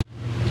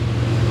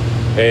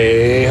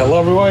Hey, hello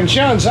everyone.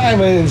 Sean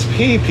Simons,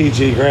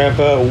 PPG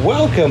Grandpa.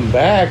 Welcome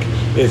back.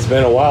 It's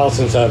been a while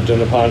since I've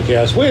done a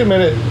podcast. Wait a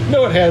minute.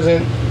 No, it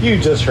hasn't. You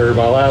just heard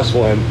my last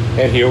one.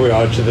 And here we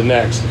are to the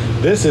next.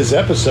 This is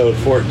episode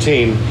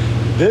 14.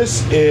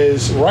 This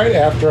is right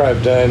after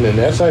I've done an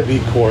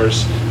SIV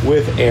course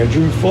with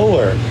Andrew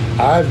Fuller.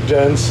 I've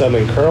done some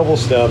incredible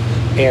stuff.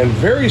 And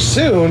very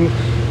soon,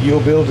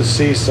 you'll be able to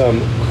see some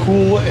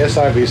cool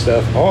SIV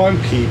stuff on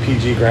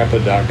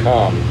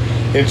ppggrandpa.com.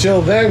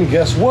 Until then,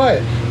 guess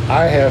what?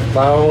 I have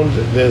found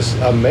this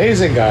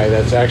amazing guy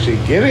that's actually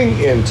getting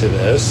into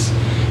this.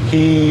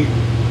 He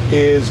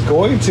is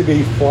going to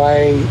be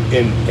flying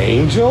an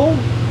Angel.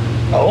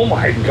 Oh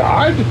my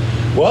God.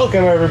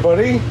 Welcome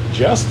everybody.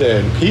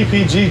 Justin,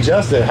 PPG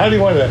Justin. How do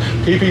you want to,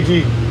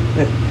 PPG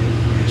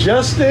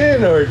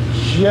Justin or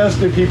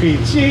Justin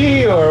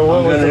PPG or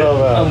what was it all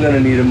about? I'm going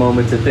to need a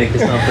moment to think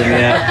of something.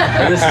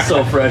 Yeah, this is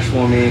so fresh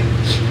for me.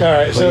 All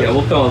right, so yeah,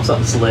 we'll call him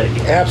something slick.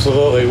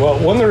 Absolutely. Well,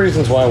 one of the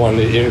reasons why I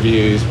wanted to interview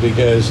you is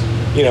because,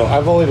 you know,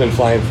 I've only been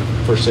flying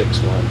for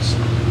 6 months,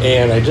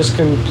 and I just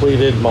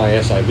completed my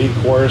SIV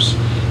course.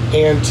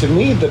 And to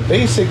me, the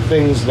basic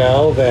things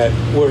now that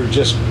were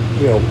just,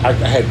 you know, I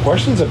had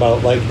questions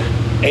about, like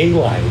A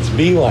lines,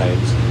 B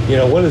lines. You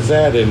know, what is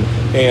that? And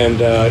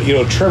you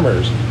know,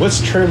 trimmers.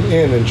 What's trim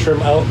in and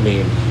trim out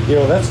mean? You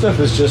know, that stuff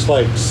is just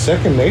like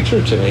second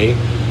nature to me.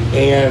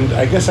 And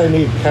I guess I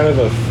need kind of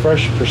a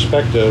fresh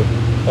perspective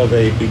of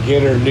a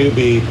beginner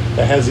newbie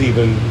that hasn't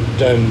even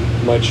done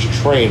much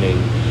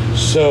training.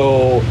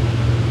 So,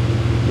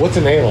 what's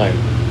an A-line?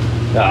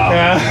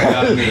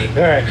 Not me.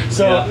 All right.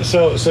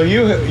 So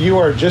you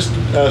are just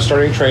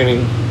starting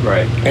training,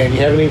 Right. and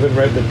you haven't even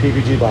read the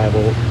PPG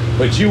Bible,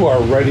 but you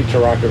are ready to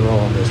rock and roll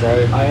on this,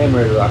 right? I am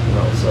ready to rock and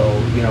roll. So,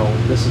 you know,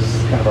 this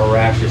is kind of a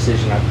rash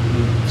decision. I've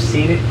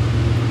seen it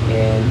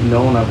and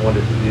known I've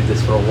wanted to do this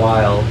for a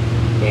while,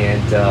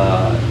 and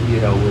you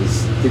know,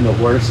 didn't know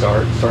where to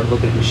start. Started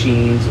looking at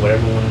machines, what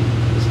everyone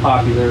was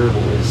popular,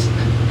 what was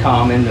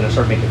common. Then I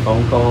started making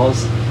phone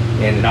calls,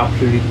 and an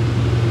opportunity,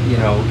 you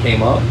know,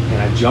 came up,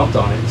 and I jumped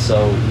on it.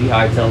 So we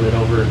hightailed it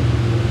over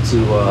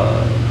to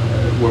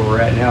where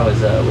we're at now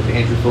is with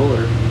Andrew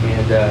Fuller,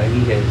 and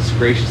he has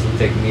graciously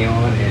taken me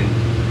on, and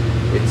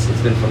it's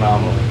been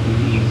phenomenal.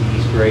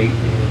 He's great,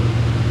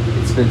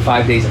 and it's been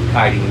 5 days of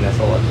kiting, and that's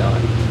all I've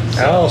done.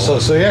 So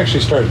you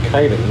actually started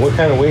kiting. What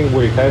kind of wing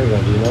were you kiting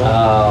on? Do you know?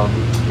 I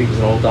think it was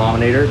an old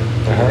Dominator,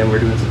 and then we're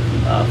doing some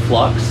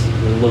Flux, a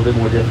little bit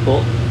more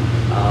difficult.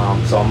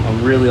 So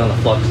I'm really on the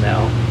Flux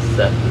now.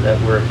 That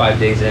we're 5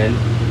 days in,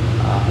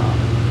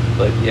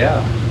 but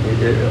yeah,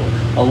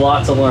 a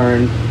lot to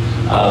learn.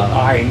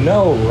 I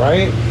know,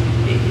 right?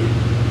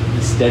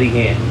 The steady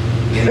hand.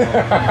 You know,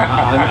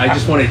 I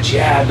just want to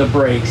jab the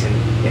brakes and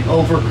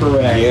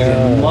overcorrect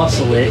and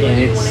muscle it, and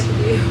it's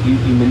you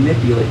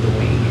manipulate the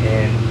wing,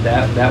 and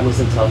that was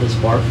the toughest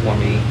part for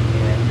me,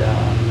 and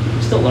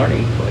I'm still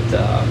learning, but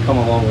come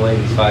a long way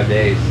in these 5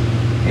 days.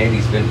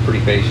 Andy's been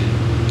pretty patient.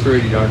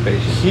 Pretty darn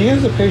patient. He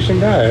is a patient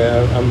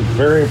guy. I'm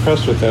very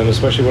impressed with him,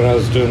 especially when I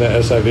was doing that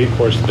SIV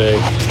course today.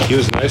 He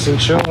was nice and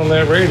chill on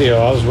that radio.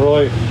 I was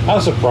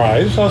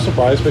surprised.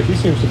 But he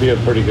seems to be a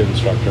pretty good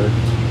instructor.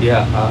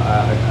 Yeah,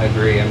 I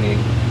agree. I mean,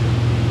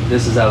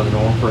 this is out of the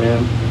norm for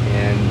him,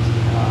 and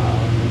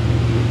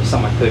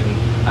something I couldn't.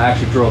 I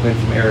actually drove in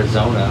from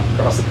Arizona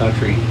across the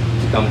country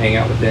to come hang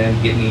out with them,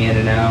 get me in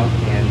and out,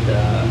 and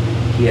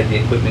he had the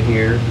equipment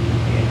here,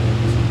 and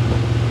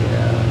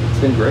yeah, it's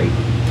been great.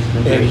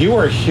 And you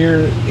are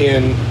here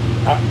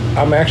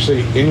I'm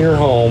actually in your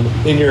home,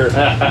 in your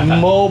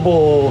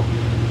mobile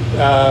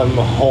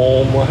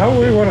home. How do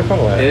we want to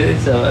call that?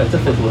 It's a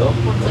fifth wheel.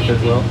 We're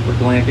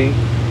glamping,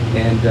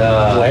 and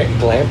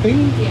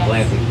glamping? Yeah.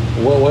 Glamping.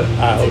 What?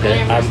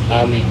 Okay,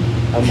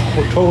 I'm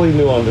totally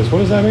new on this. What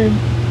does that mean?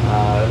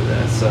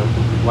 That's a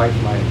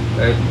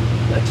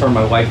term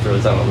my wife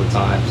throws out all the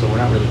time. So we're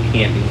not really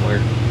camping.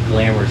 We're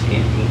glamorous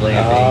camping,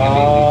 glamping.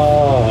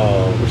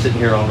 Oh. I mean, we're sitting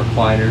here on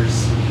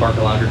recliners,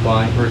 parking lot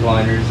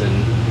recliners,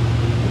 and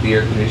the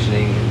air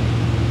conditioning, and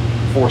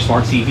 4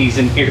 smart TVs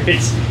in here.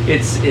 It's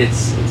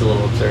a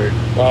little absurd.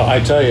 Well, I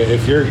tell you,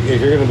 if you're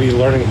going to be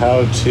learning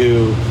how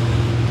to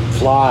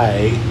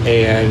fly,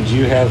 and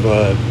you have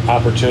an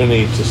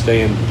opportunity to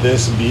stay in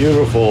this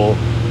beautiful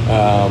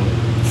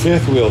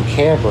fifth wheel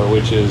camper,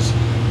 which is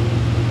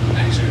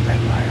nicer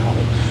than my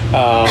home.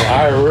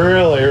 I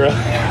really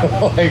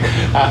like.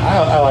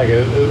 I like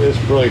it. It's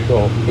really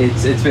cool.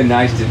 It's been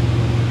nice to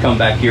come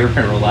back here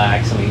and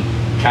relax. I mean,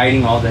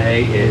 kiting all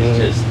day is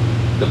just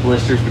the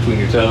blisters between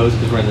your toes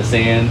because we're in the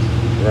sand,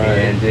 right?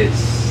 And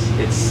it's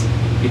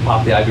you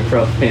pop the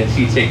ibuprofen,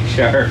 you take a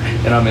shower,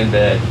 and I'm in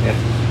bed.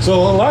 And so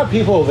a lot of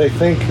people, they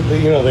think that,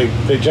 you know,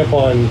 they jump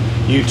on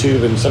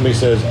YouTube and somebody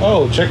says,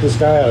 "Oh, check this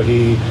guy out.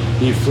 He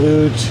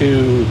flew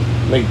to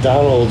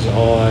McDonald's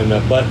on a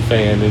butt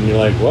fan," and you're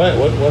like, what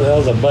the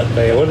hell's a butt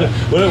fan?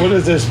 What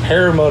is this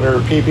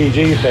paramotor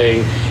PPG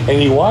thing?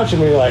 And you watch him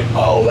and you're like,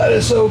 oh, that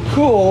is so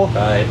cool.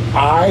 Right.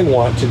 I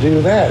want to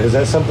do that. Is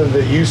that something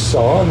that you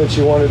saw and that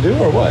you want to do,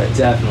 or what?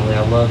 Definitely.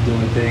 I love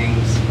doing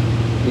things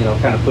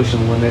kind of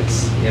pushing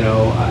limits,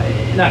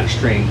 not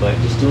extreme, but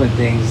just doing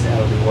things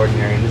out of the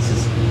ordinary. And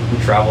we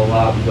travel a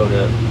lot. We go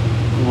to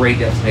great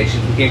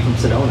destinations. We came from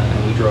Sedona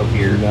and we drove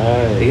here.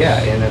 Nice.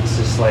 Yeah, and it's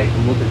just like,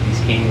 I'm looking at these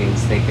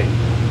canyons thinking,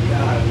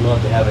 God, I'd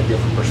love to have a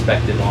different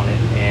perspective on it.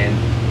 And,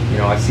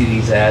 I see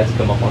these ads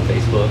come up on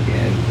Facebook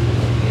and,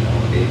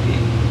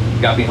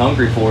 it got me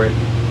hungry for it.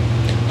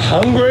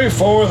 Hungry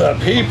for the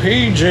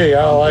PPG.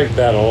 I like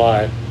that a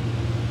lot.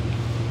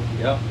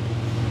 Yep.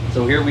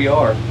 So here we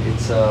are.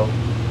 It's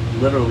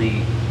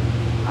literally,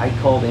 I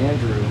called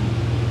Andrew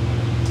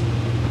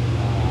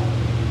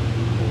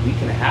a week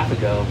and a half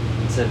ago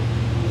and said,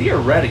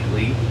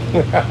 theoretically,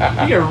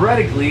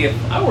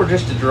 if I were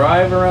just to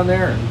drive around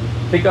there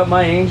and pick up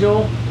my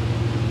Angel,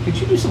 could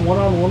you do some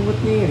one-on-one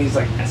with me? And he's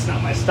like, that's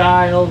not my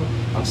style.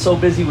 I'm so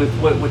busy with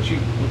what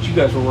you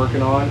guys were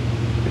working on.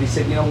 But he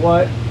said, you know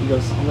what? He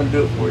goes, I'm going to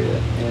do it for you.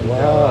 And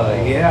wow.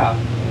 Yeah.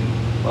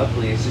 And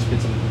luckily, it's just been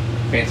some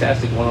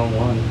fantastic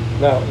one-on-one.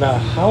 Now,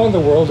 how in the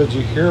world did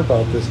you hear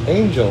about this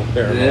Angel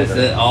paramotor?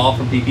 It's all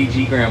from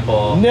PPG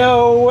Grandpa.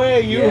 No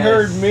way! You Yes.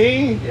 heard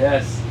me?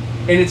 Yes.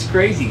 And it's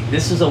crazy.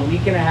 This was a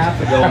week and a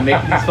half ago. I'm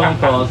making these phone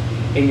calls,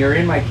 and you're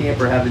in my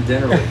camper having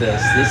dinner with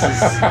us. This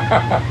is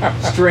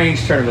a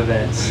strange turn of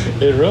events.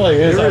 It really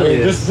is. It really I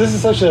mean, is. This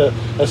is such a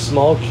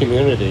small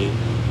community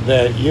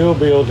that you'll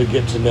be able to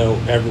get to know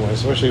everyone,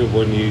 especially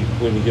when you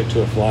get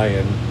to a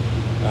fly-in.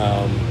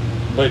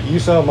 But you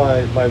saw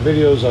my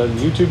videos on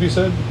YouTube, you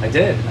said? I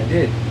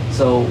did.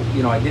 So,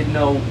 I didn't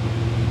know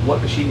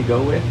what machine to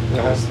go with.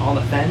 I was on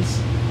the fence,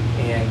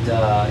 and,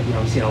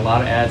 I'm seeing a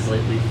lot of ads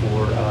lately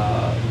for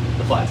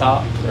the flat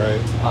top.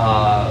 Right.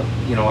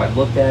 I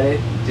looked at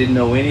it, didn't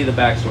know any of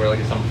the backstory, like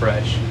it's I'm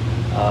fresh,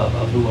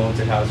 of who owns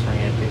it, how it's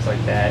ran, things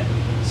like that.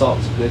 Saw it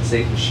was a good,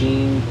 safe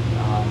machine,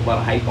 a lot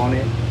of hype on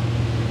it.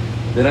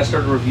 Then I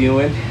started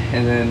reviewing,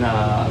 and then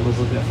I was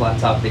looking at flat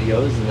top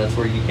videos, and that's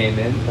where you came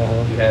in.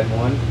 You had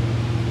one.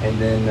 And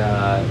then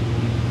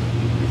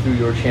through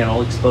your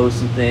channel exposed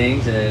some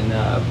things and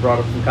brought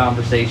up some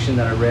conversation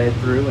that I read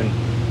through, and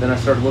then I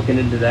started looking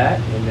into that,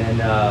 and then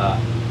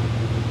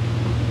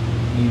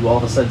you all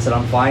of a sudden said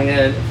I'm flying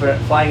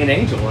an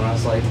Angel, and I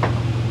was like,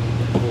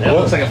 that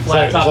looks like a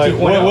flat top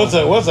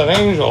 2.0. What's an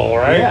Angel,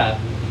 right? Yeah.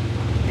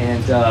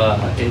 And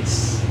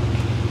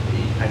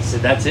I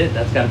said, that's it,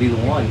 that's got to be the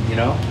one,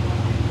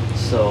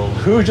 So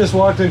Who just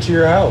walked into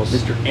your house?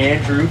 Mr.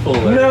 Andrew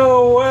Fuller.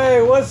 No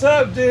way! What's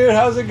up, dude?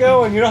 How's it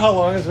going? You know how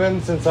long it's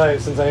been since I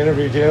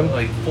interviewed him?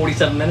 Like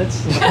 47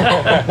 minutes.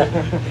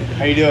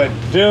 How you doing?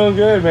 Doing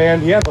good,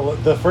 man. Yeah,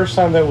 the first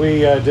time that we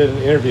did an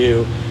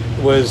interview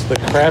was the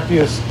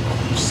crappiest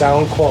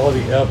sound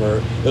quality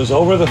ever. It was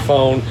over the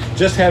phone.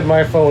 Just had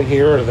my phone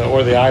here or the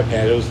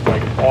iPad. It was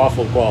like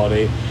awful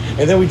quality.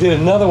 And then we did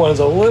another one. It's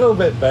a little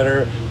bit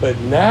better, but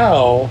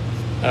now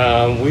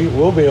we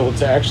will be able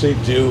to actually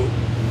do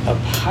a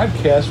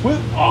podcast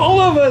with all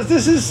of us.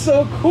 This is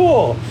so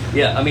cool.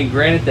 Yeah, I mean,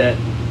 granted that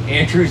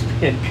Andrew's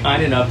been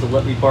kind enough to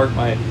let me park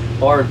my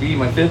RV,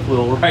 my fifth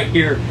wheel, right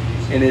here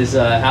in his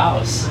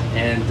house.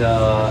 And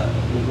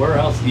where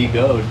else do you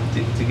go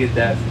to get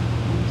that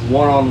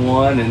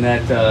one-on-one and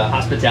that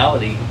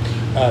hospitality?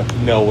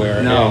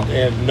 Nowhere. No.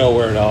 And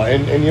nowhere at all.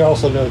 And you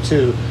also know,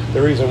 too,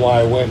 the reason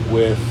why I went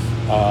with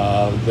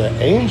the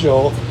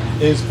Angel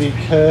is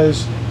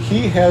because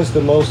he has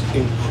the most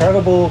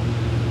incredible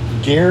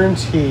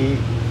guarantee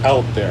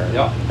out there.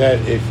 Yeah. That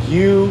if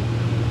you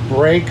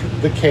break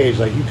the cage,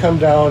 like you come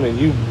down and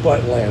you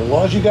butt land, as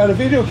long as you got a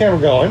video camera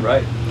going,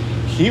 Right.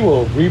 he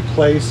will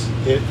replace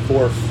it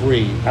for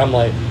free. I'm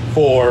like,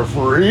 for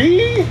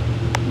free?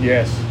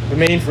 Yes, the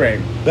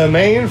mainframe. The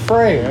main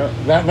frame,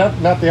 Yeah.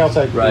 not the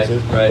outside Right,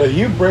 pieces, right. but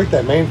you break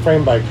that main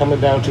frame by coming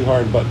down too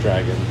hard and butt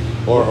dragging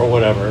or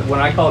whatever. When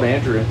I called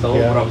Andrew and told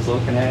him Yeah. what I was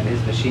looking at in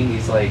his machine,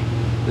 he's like,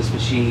 this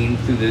machine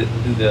through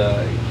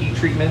the heat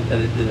treatment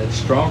that's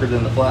stronger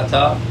than the flat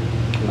top,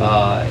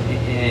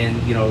 and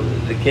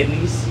the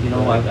kidneys.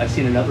 Right. I've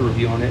seen another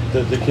review on it.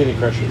 The kidney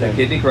crusher The thing.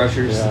 kidney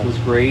crushers Yeah. was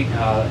great.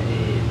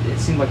 It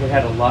seemed like it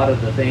had a lot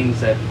of the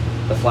things that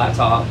the flat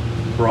top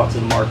brought to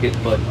the market,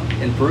 but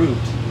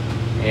improved.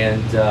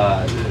 And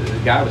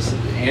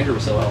Andrew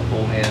was so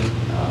helpful, man,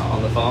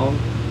 on the phone.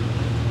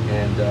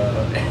 And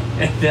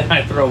and then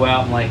I throw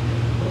out, I'm like,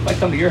 what if I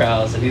come to your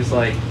house? And he's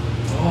like,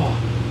 oh,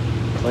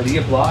 but he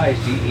obliged.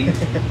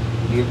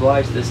 He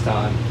obliged this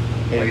time.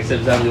 Like I said, it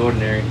was out of the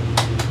ordinary.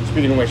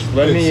 Speaking of which,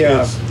 let me.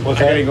 It's- what's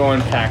I gotta that? go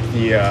unpack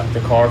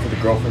the car for the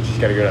girlfriend. She's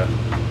gotta go to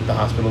the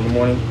hospital in the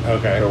morning.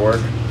 Okay. For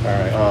work. All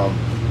right.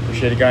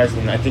 Appreciate it, guys,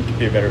 and I think it'd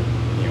be a better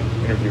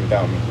interview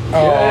without me.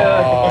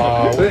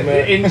 Oh, And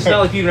man. it's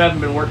not like you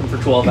haven't been working for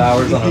 12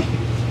 hours on a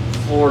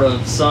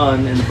Florida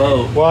sun in the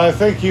boat. Well, I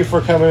thank you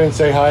for coming and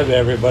say hi to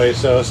everybody.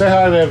 So say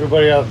hi to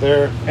everybody out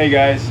there. Hey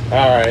guys.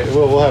 All right,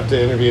 we'll have to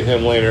interview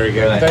him later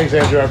again. Right. Thanks,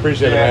 Andrew. I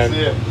appreciate Yeah, it, see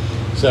man.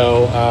 ya.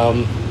 So,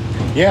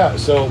 yeah.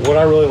 So what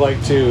I really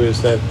like too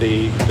is that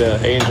the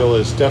Angel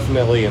is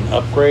definitely an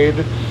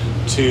upgrade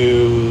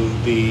to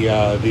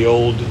the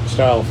old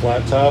style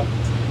flat top,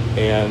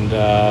 and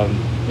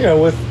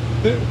with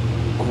the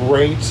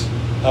great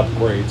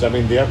upgrades. I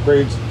mean, the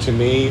upgrades to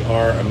me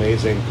are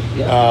amazing.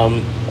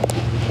 Yeah.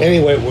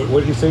 Anyway, what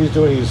did he say he's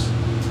doing?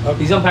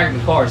 He's unpacking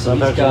the car, so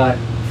he's Unpacking. got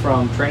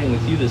from training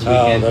with you this Oh,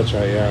 weekend. that's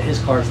right. Yeah. His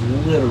car's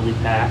literally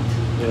packed,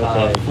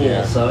 Okay, full.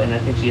 yeah. So, and I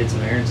think she had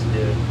some errands to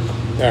do.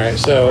 All right,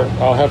 so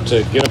I'll have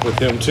to get up with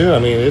him too. I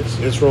mean,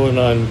 it's rolling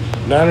on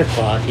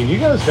 9:00, and you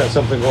guys got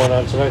something going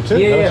on tonight too.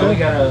 Yeah, don't we you?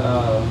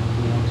 gotta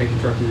take the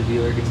truck to the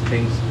dealer, get some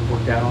things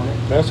worked out on it.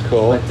 That's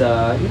cool. But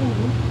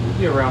we'll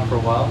be around for a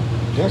while.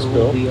 That's So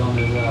cool. We'll be on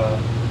his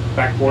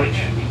back porch.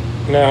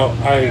 Now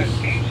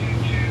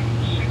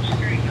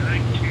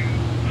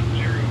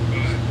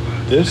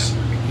this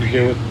you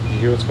hear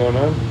what's going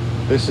on?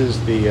 This is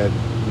the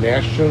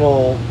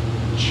national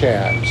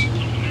chat.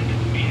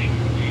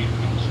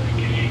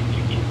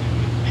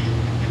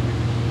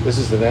 This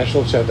is the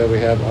national chat that we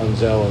have on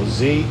Zello.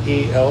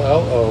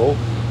 Zello.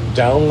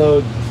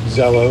 Download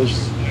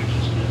Zello's.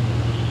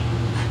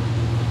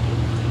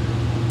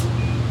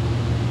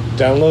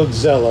 Download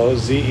Zello,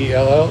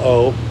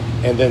 Zello,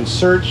 and then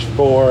search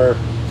for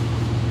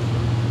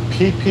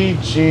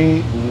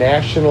PPG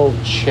National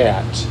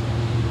Chat.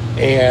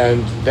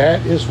 And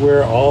that is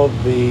where all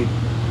of the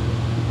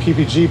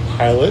PPG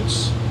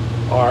pilots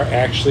are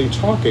actually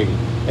talking.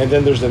 And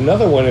then there's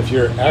another one if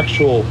you're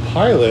actual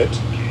pilot.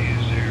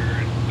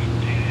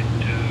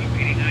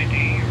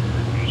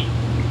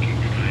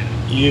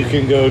 You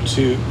can go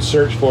to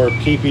search for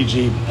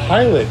PPG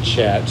Pilot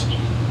Chat,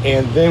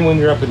 and then when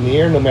you're up in the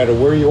air, no matter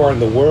where you are in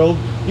the world,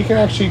 you can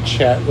actually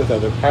chat with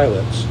other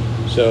pilots.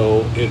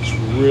 So it's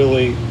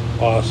really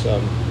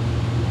awesome.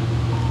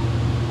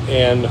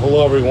 And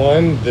hello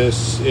everyone,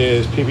 this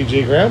is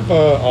PPG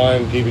Grandpa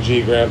on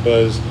PPG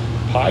Grandpa's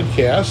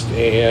podcast,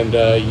 and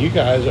you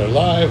guys are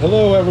live.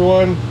 Hello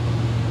everyone.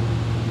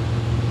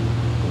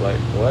 Like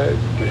what?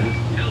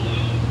 Hello,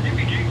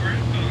 PPG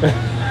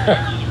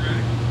Grandpa.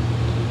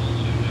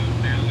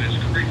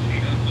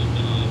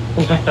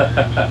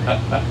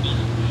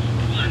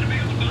 Glad to be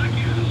on the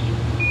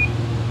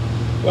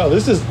podcast. Well,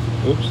 this is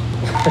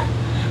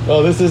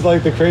well, this is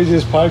like the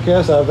craziest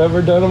podcast I've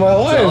ever done in my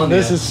life. Telling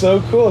This ya. is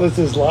so cool. This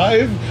is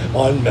live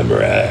on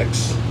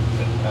MemberX.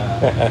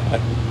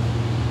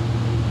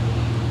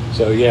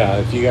 So yeah,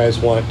 if you guys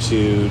want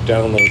to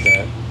download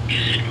that.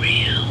 Is it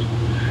real?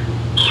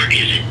 Or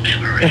is it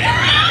memory?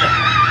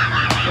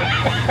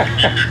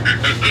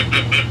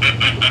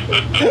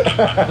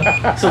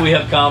 So we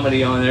have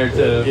comedy on there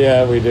too.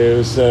 Yeah, we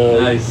do. So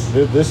Nice.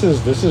 This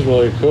is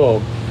really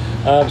cool.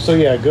 So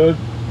yeah, go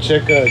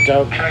check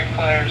down. Track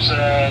Fire's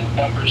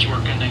numbers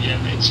working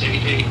again. It's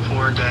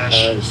 884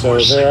 So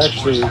they're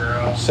actually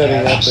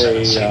setting up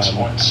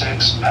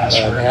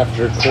an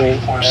after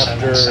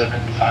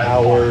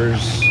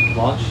hours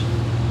Launch.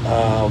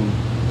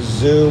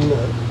 Zoom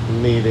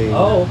meeting.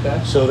 Oh,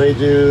 okay. So they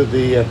do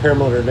the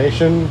Paramotor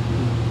Nation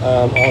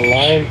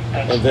online,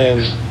 and then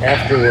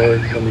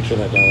afterward, let me turn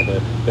that down a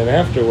bit. Then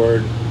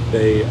afterward,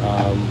 they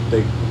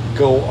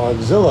go on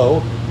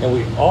Zillow, and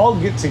we all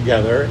get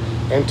together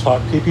and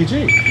talk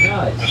PPG.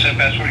 Nice. What's that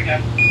password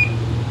again?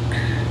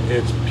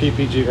 It's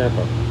PPG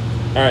Grandpa. All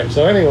right.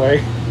 So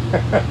anyway,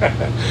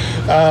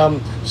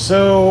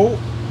 so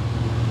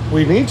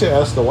we need to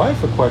ask the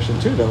wife a question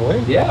too, don't we?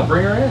 Yeah,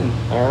 bring her in.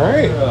 All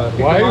right, Pick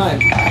a wife,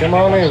 line. come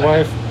on in,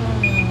 wife.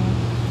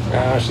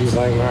 She's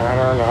like, "No, I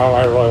don't know.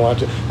 I really want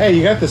to." Hey,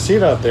 you got the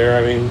seat out there.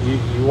 I mean,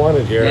 you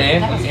wanted here.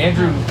 Yeah,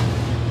 Andrew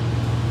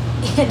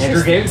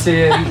gave it to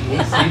you.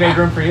 He made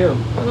room for you.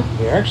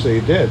 He actually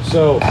did.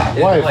 So,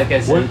 wife, like I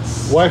said, what,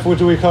 it's- wife, what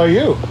do we call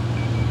you?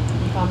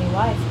 You call me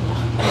wife. No,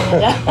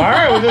 Amanda. All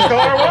right, we'll just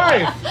call her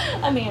wife,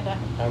 Amanda.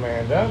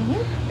 Amanda.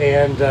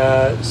 And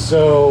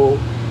so,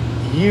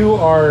 you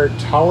are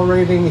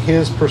tolerating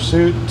his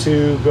pursuit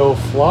to go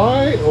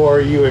fly, or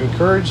you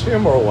encourage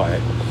him, or what?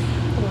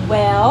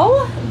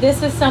 Well,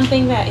 this is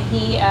something that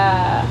he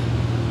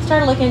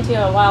started looking into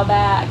a while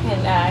back,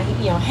 and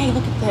he, hey,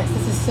 look at this.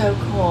 This is so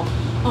cool.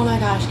 Oh my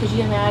gosh, could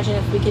you imagine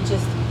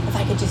if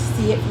I could just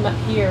see it from up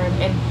here,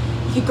 and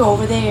you could go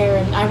over there,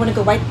 and I want to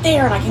go right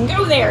there, and I can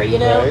go there,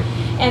 Right.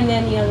 And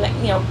then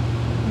a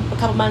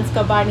couple months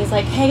go by, and he's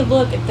like, hey,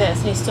 look at this,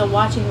 and he's still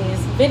watching these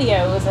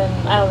videos, and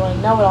I don't really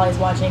know what all he's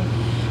watching,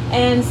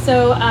 and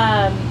so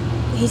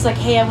he's like,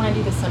 hey, I want to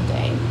do this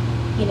someday,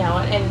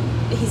 and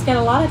he's got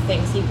a lot of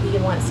things he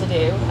wants to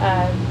do.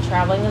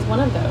 Traveling is one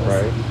of those.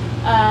 Right.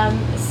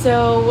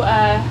 So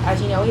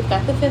as you know, we've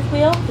got the fifth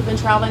wheel. We've been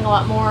traveling a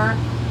lot more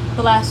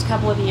the last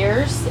couple of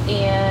years,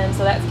 and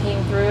so that's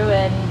came through,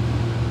 and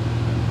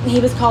he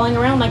was calling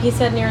around, like he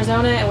said, in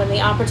Arizona, and when the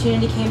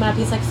opportunity came up,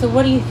 he's like, so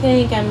what do you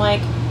think? I'm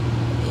like,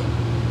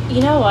 you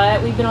know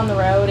what? We've been on the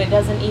road. It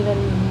doesn't even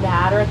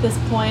matter at this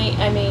point.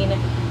 I mean,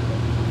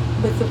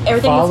 with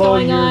everything Follow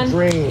that's going your on.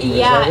 dream. Is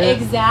Yeah, that it?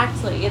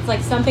 exactly. It's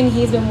like something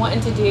he's been wanting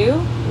to do,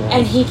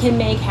 and he can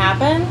make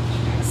happen.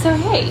 So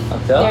hey, I'm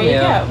there telling you you.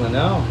 go. I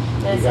know.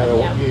 You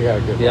got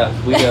a good Yeah,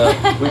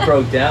 one. we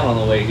broke down on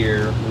the way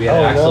here. We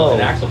had an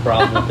axle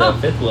problem with the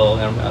fifth wheel,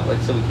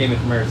 and so we came in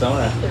from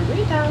Arizona.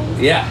 3 times.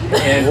 Yeah,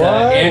 and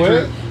What?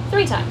 Andrew.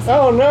 3 times.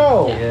 Oh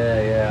no!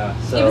 Yeah.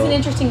 So It was an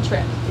interesting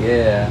trip.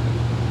 yeah,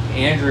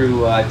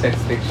 Andrew, I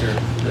texted a picture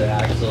of the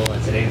axle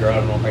and said, Andrew, I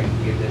don't know if I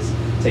can get this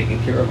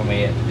taken care of. I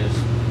may have to just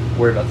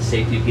worry about the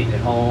safety of getting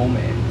it home.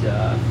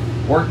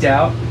 And worked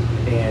out.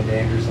 And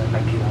Andrew's like, I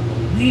cannot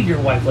believe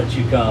your wife let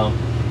you come.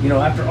 You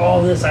know, after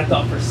all this, I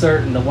thought for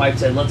certain the wife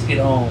said, let's get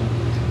home.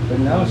 But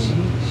no, she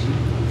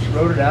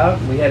wrote it out.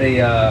 We had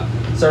a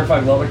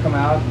certified welder come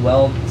out,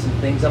 weld some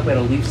things up. We had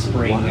a leaf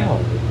spring.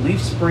 Wow.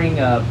 Leaf spring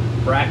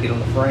bracket on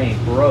the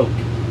frame broke.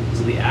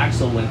 So the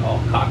axle went all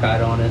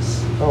cockeyed on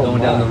us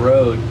going down the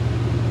road.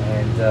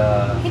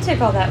 And He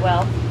took all that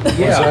well.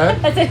 yeah.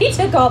 I said he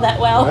took all that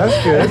well. That's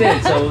I good.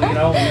 did. So, you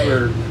know, we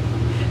were...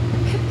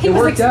 He it was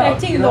worked out,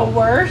 expecting you know? the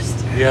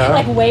worst. Yeah.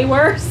 Like way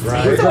worse.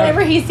 Right. So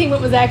whenever he seen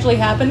what was actually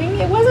happening,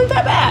 it wasn't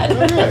that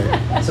bad.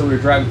 Okay. So we were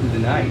driving through the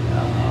night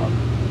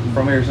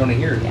from Arizona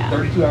here. Yeah.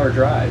 32-hour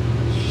drive.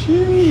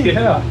 Sheesh.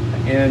 Yeah.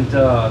 And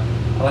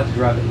I like to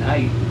drive at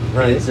night.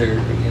 Right. Kids are,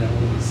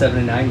 7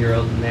 and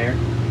 9-year-olds in there.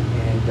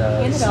 And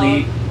And the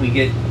sleep.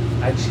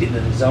 dog. I just get in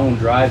the zone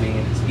driving,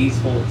 and it's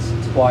peaceful,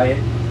 it's quiet.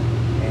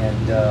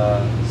 And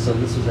so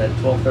this was at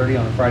 12:30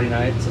 on a Friday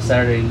night. So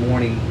Saturday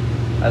morning,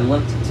 I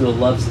limped to a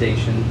love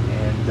station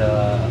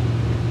and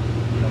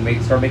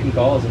start making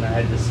calls. And I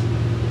had this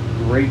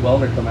great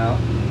welder come out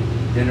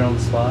and did it on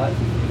the spot.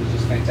 It was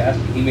just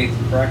fantastic. He made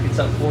some brackets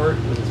up for it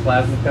with his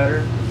plasma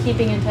cutter.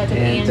 Keeping in touch with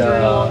And Andrew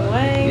along the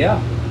way.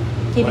 yeah,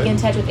 Keeping Right. in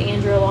touch with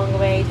Andrew along the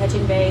way,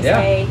 touching base.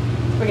 Yeah. Hey,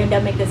 we're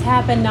gonna make this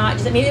happen. Not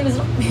just. I mean, it was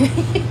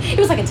it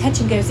was like a touch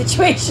and go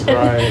situation.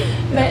 Right.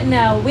 But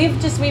no, we've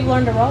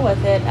learned to roll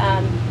with it.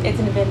 It's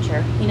an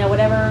adventure.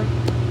 Whatever.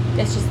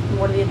 It's just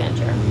more to the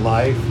adventure.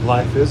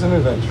 Life is an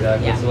adventure.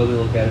 exactly. Yeah. That's the way we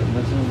look at it.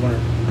 That's what we want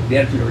the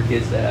attitude of our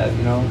kids to have.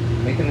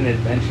 Making an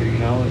adventure.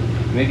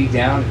 It may be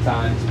down at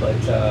times, but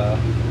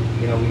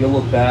you'll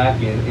look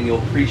back and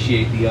you'll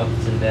appreciate the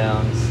ups and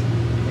downs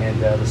and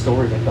the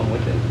stories that come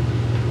with it.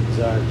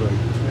 Exactly.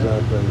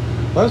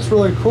 Well, that's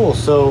really cool.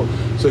 So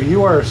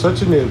you are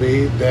such a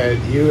newbie that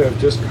you have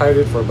just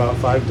kited for about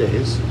 5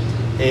 days,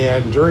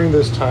 and during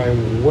this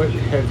time, what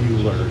have you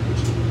learned?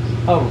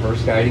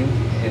 Reverse guiding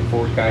and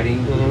forward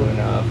guiding, doing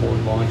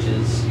forward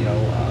launches,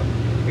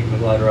 picking the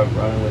glider up,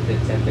 running with it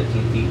 10,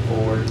 15 feet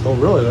forward. Oh,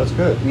 really? That's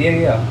good.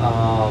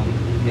 Yeah.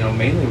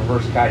 Mainly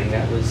reverse guiding.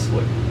 That was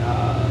what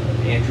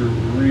Andrew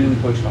really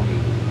pushed on me.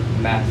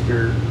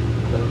 Master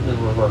the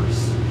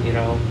reverse,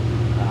 and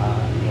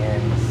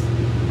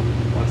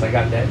once I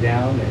got that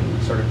down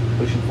and started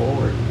pushing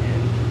forward,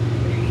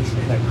 and he's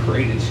been a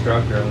great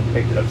instructor and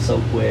picked it up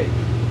so quick.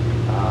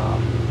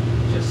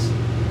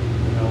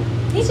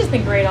 He's just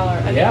been great all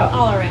around. Yeah.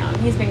 All around.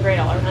 He's been great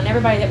all around.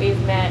 Everybody that we've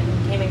met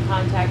and came in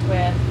contact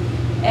with,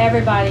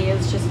 everybody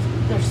is just,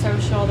 they're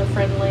social, they're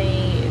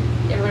friendly,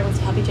 everyone wants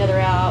to help each other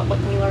out, what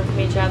can we learn from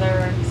each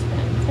other. It's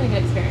been a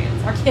good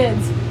experience. Our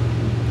kids,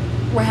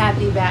 we're happy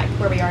to be back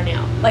where we are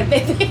now. Like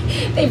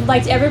they've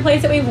liked every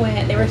place that we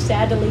went. They were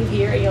sad to leave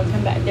here and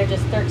come back.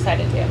 They're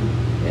excited too.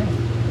 Yeah.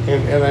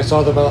 And I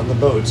saw them out in the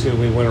boats, and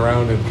we went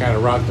around and kind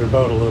of rocked their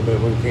boat a little bit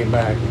when we came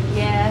back.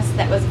 Yes,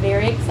 that was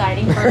very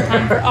exciting. First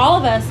time for all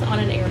of us on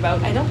an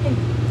airboat. I don't think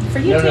for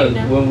you too.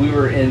 No. When we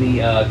were in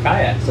the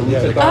kayak, so we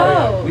Yeah, took the our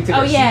Oh. we took Oh,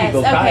 our yes.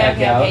 Seagull Okay, kayak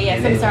okay, out, okay, yes.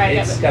 and I'm sorry, I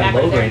it's got got a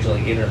backwards load there. range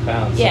like 800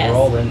 pounds. Yes. So we're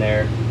all in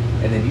there,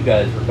 and then you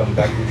guys were coming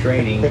back from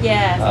training.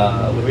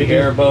 Yes. With We the do-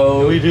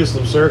 airboat. We do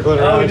some circling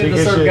Oh, around we to did the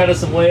get surf, you. got us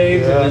some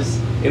waves.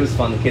 Yeah. It was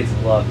fun. The kids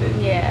loved it.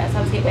 Yes,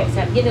 I was getting mixed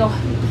up. Getting to go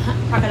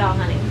crocodile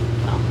hunting.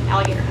 Well,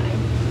 alligator hunting.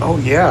 Oh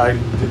yeah,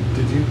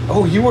 did you?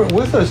 Oh, you weren't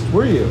with us,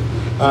 were you?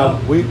 No.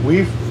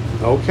 We've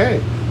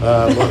okay.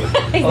 Oh,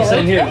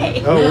 sitting here.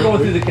 Okay. We were going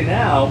through the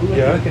canal. We went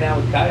Yeah. through the canal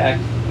with kayak.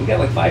 We got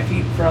like 5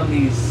 feet from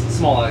these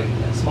small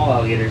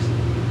alligators.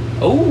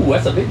 Oh,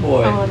 that's a big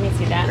boy. Oh, let me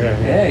see that. Yeah.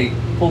 Yeah, he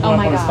pulled Oh one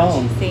my up on his gosh.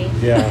 phone. See?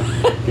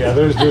 yeah.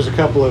 There's a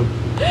couple of.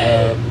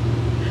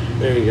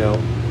 There you go.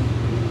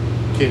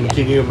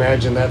 Can you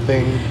imagine that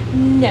thing?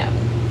 No.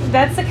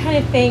 That's the kind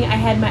of thing I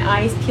had my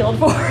eyes peeled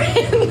for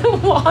in the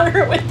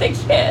water with the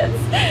kids.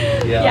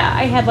 Yeah,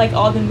 I had like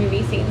all the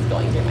movie scenes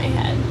going through my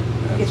head.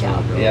 Good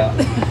job. Yeah.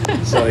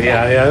 So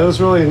yeah, it was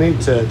really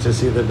neat to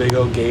see the big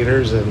old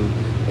gators,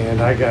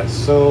 and I got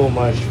so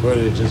much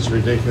footage. It's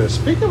ridiculous.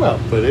 Speaking about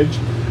footage,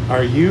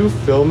 are you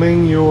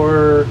filming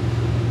your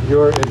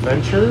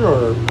adventure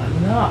or?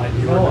 I'm not.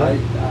 You No, are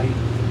not?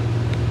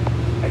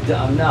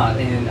 I'm not,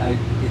 and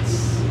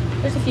it's.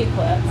 There's a few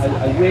clips. out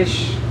I there.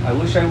 wish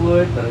I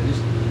would, but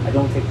I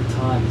don't take the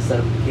time to set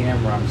up the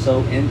camera. I'm so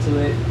into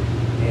it,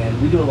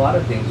 and we do a lot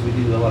of things. We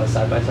do a lot of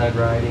side-by-side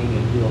riding,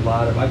 and we do a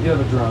lot of. I do have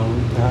a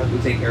drone. We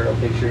take aerial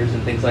pictures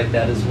and things like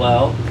that as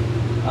well.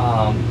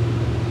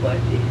 But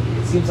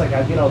it seems like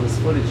I get all this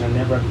footage, and I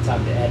never have the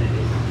time to edit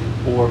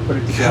it or put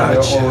it together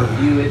Gotcha. or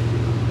review it.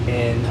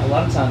 And a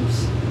lot of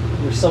times,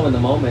 we're so in the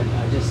moment.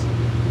 I just,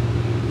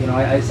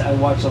 I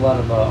watch a lot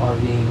of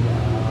RVing.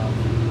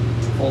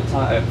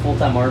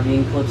 Full-time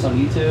RVing clips on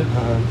YouTube.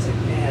 It's like,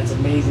 man, it's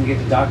amazing to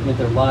get to document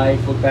their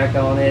life, look back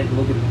on it,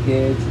 look at the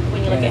kids.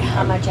 When you look at And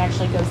how much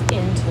actually goes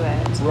into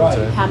it.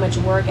 Right. How much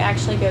work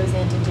actually goes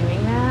into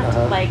doing that.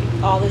 Uh-huh. Like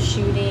all the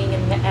shooting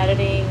and the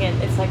editing,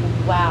 and it's like,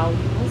 wow, you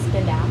must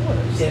spend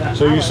hours. Yeah.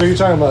 So you're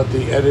talking about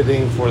the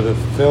editing for the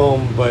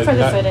film, but For the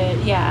not, footage,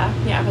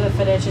 yeah, for the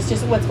footage, it's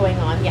just what's going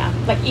on, yeah.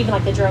 Like even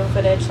like the drone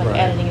footage, like Right.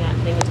 editing that,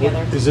 putting it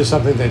together. Is this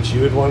something that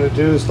you would want to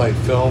do? Is like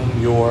film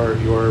your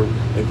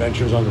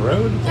adventures on the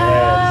road?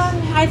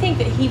 I think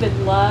that he would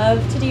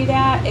love to do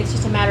that. It's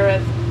just a matter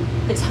of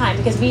the time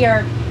because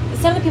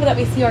some of the people that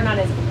we see are not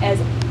as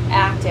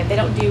active. They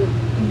don't do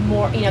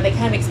more, they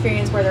kind of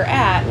experience where they're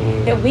at.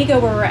 Mhm. That we go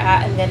where we're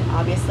at, and then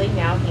obviously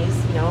now he's,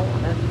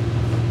 on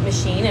a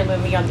machine, and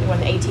when we on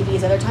the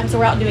ATVs other times, so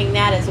we're out doing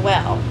that as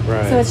well.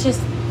 Right. So it's just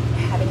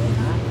having the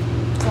time.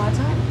 It's a lot of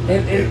time.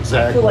 And I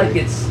Exactly. feel like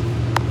it's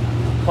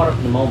caught up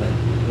in the moment.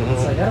 Mhm.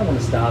 It's like I don't want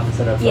to stop and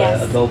set up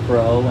Yes. a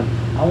GoPro, and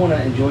I want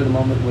to enjoy the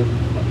moment with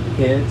my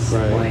kids,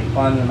 Right. like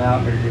finding them out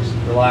and they're just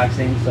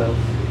relaxing. So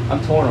I'm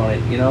torn on it,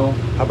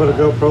 How about a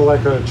GoPro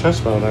like a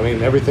chest mount? I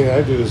mean, everything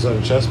I do is on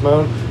a chest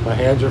mount. My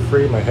hands are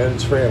free. My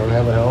head's free. I don't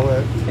have a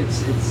helmet.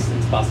 It's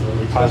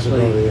possibility, especially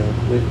Possibility,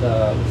 yeah. with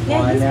Yeah,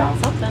 flying he's now.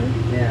 got something.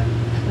 Yeah, I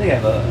think I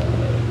have a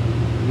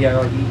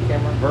VRD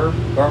camera.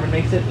 Garmin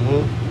makes it.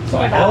 Mm-hmm. So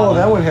I have Oh, one.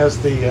 that one has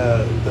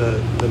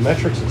the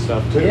metrics and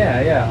stuff too.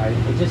 Yeah. I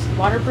just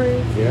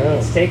Waterproof. Yeah.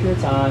 it's taking the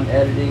time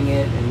editing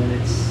it, and then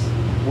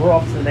we're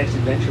off to the next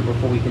adventure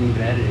before we can even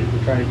edit it.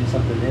 We're trying to do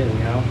something new.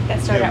 That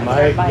started You out with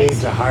dirt might need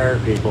bikes. to hire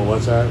people.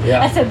 What's that?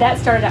 Yeah. I said that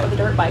started out with the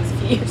dirt bikes a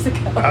few years ago.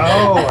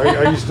 Oh,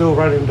 are you still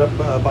riding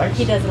bikes?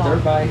 He does it all.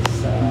 Dirt bikes,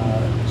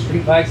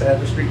 street bikes. I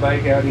have a street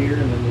bike out here,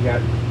 and then we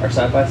got our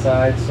side by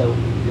side. So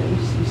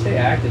we stay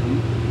active.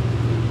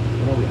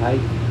 We hike.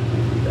 And,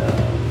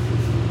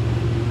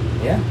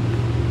 yeah.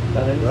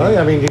 About anything. Well,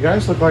 I mean, you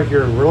guys look like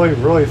you're really,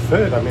 really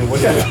fit. I mean,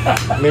 what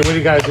are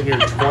you guys in your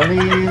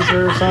 20s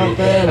or something?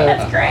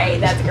 That's great.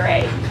 That's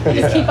great.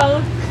 Just keep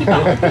on. Keep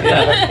on.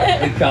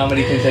 Yeah. And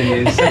comedy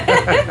continues.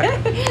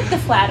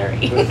 The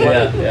flattery.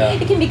 Yeah.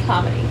 It can be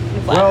comedy.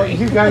 And Well, flattery.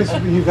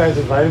 you guys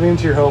invited me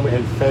into your home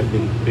and fed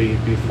me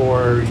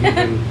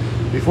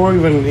before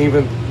you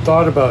even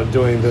thought about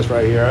doing this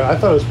right here. I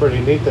thought it was pretty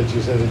neat that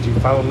you said that you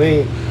found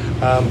me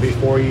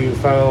before you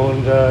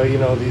found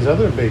these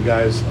other big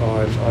guys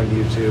on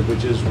YouTube,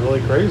 which is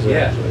really crazy.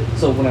 Yeah. Actually.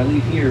 So when I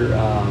leave here,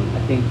 I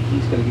think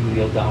he's going to give me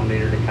the old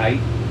Dominator to kite.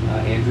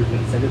 Andrew's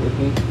going to send it with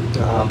me.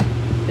 Uh-huh.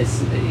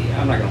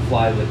 I'm not going to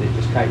fly with it,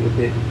 just kite with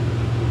it.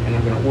 And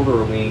I'm going to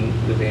order a wing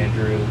with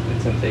Andrew.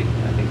 It's going to take,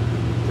 I think,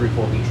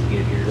 3-4 weeks to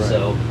get here. Right.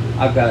 So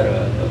I've got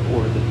to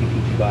order the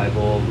PPG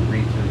Bible,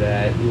 read through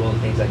that, do all the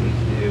things I need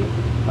to do,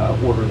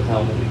 order the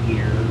helmet with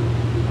gear.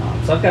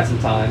 So I've got some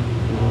time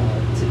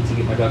to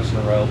get my ducks in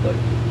a row, but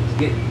to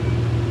get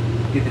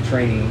the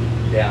training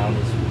down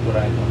is what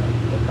I want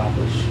to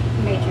accomplish.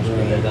 Nature's when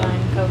created they're the done.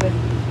 time. COVID.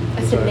 I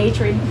said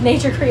Sorry.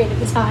 nature created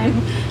the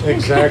time.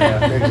 Exactly.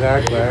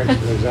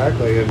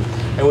 And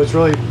what's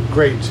really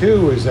great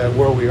too is that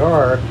where we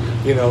are,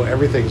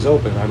 everything's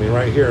open. I mean,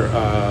 right here,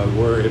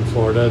 we're in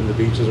Florida and the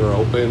beaches are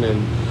open,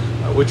 and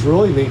what's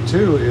really neat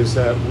too is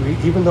that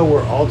even though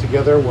we're all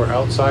together, we're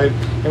outside,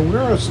 and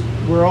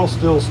we're all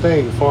still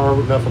staying far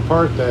enough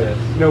apart that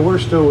Yes. we're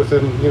still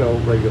within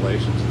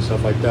regulations and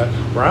stuff like that.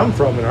 Where I'm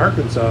from in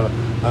Arkansas,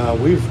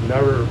 we've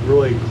never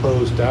really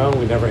closed down.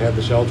 We never had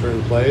the shelter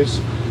in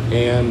place,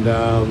 and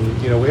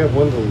we have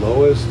one of the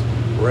lowest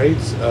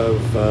rates of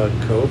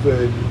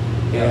COVID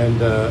and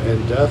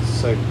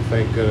deaths.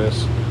 Thank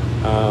goodness.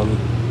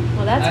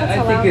 Well, that's what's I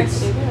allowing think us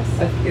to do I this.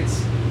 think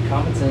it's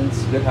common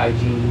sense, good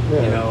hygiene.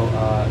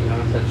 Yeah. You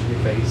don't touch your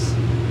face.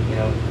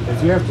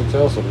 If you have to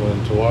tell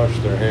someone to wash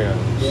their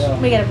hands. Yeah.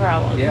 We got a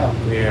problem. Yeah.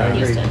 Yeah. I agree.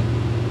 Houston.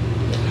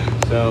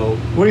 So,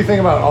 what do you think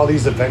about all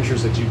these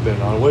adventures that you've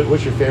been on?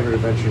 What's your favorite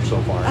adventure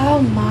so far?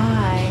 Oh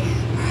my.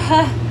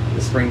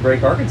 The Spring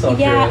Break Arkansas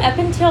Yeah, trip. up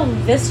until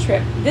this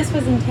trip, this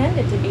was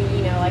intended to be,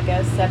 like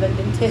a 7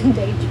 to 10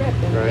 day trip,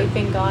 and Right. we've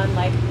been gone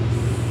like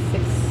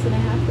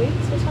 6.5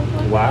 weeks or something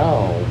like that.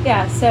 Wow.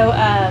 Yeah, so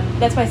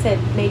that's why I said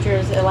nature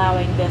is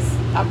allowing this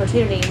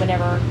opportunity.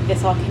 Whenever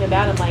this all came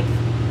about, I'm like,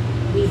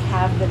 we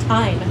have the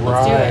time.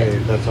 Let's do Right.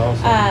 it. That's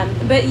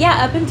awesome. But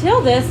yeah, up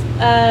until this,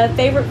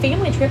 favorite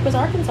family trip was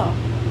Arkansas.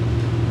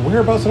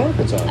 Whereabouts in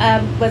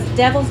Arkansas? Was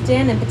Devil's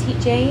Den and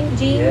Petite Jean.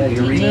 Yeah, Petite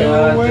Eureka, Jean.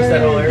 No just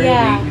that whole way. area.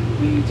 Yeah.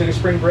 We took a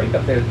spring break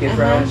up there. The kids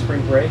were out on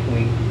spring break,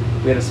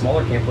 and we had a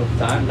smaller camper at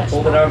the time. We Much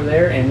pulled it smaller. over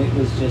there, and it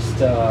was just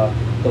the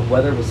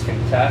weather was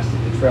fantastic.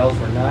 The trails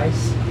were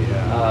nice.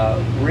 Yeah.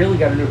 Really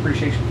got a new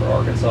appreciation for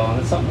Arkansas, and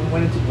it's something we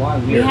went into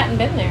blind. We hadn't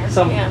been there.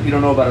 Something Yeah. you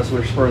don't know about us.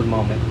 We're spur of the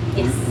moment.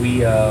 Yes.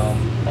 We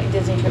Like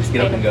Disney trips just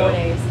get up in and 4 go.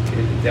 days.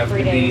 It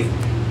definitely 3 days.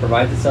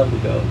 provides itself. We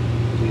go.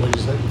 What'd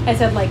you say? I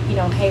said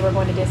hey, we're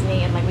going to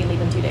Disney, and we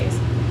leave in 2 days.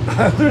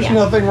 There's Yeah.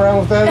 nothing wrong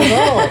with that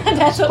at all.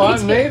 That's what we do.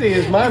 Spontaneity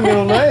is my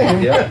middle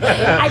name.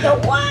 Yeah. I go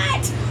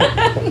what?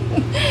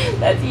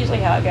 That's usually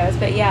how it goes.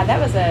 But yeah, that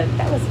was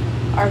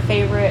our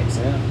favorite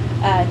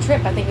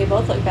trip. I think we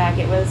both look back.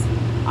 It was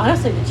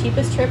honestly the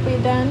cheapest trip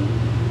we've done.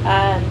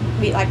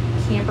 We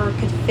camper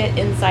could fit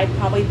inside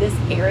probably this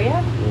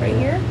area right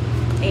here,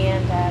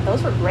 and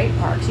those were great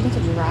parks. You didn't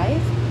have to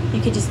drive. You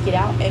could just get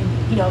out and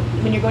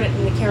when you're going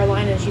in the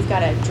Carolinas, you've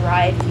got to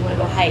drive if you want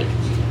to go hike.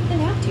 You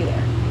didn't have to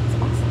there. It's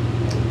awesome.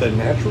 the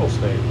natural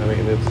state. I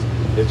mean,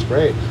 it's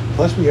great.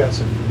 Plus, we got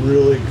some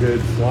really good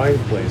flying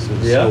places.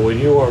 Yeah. So when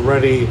you are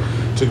ready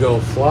to go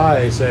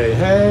fly, say,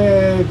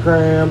 "Hey,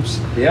 Gramps,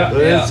 Yeah,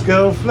 let's yeah.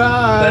 go Better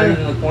fly."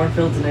 than the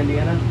cornfields in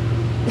Indiana.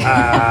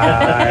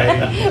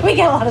 I We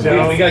got a lot of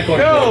don't we got go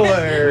cornfields.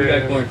 there. We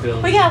got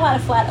cornfields. we got a lot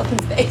of flat open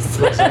space.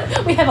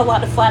 We have a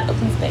lot of flat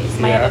open space.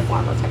 My Yeah. other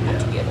farmers have not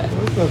to give it.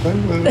 That's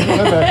nothing. That's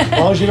not bad. As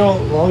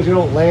long as you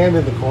don't land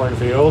in the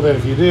cornfield, and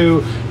if you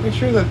do, make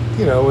sure that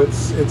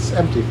it's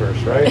empty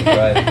first, right?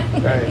 Right.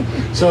 Right.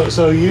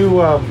 So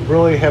you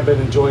really have been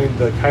enjoying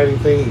the kiting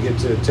thing. You get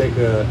to take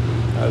the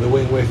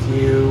wing with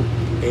you,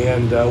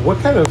 and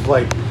what kind of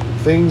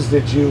things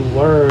did you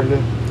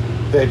learn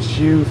that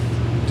you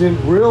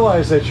didn't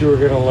realize that you were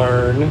going to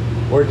learn,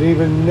 or didn't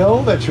even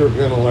know that you were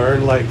going to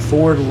learn, like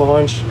forward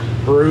launch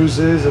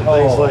bruises and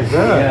things like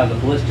that? Yeah, the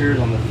blisters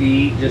on the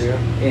feet,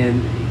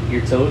 and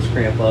your toes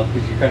cramp up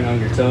because you're kind of on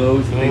your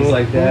toes and things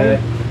like that.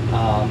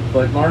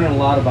 But learning a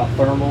lot about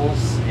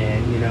thermals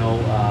and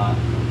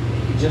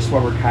just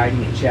while we're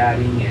kiting and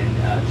chatting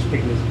and just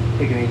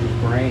picking Andrew's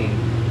brain,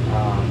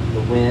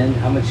 the wind,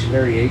 how much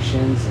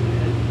variations,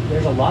 and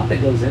there's a lot that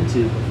goes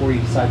into before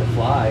you decide to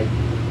fly.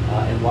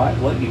 And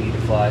what you need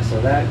to fly,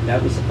 so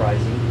that was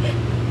surprising.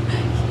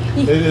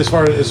 As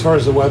far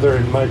as the weather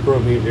and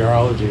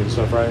micrometeorology and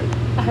stuff, right?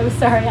 I was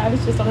sorry. I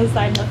was just on a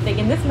side note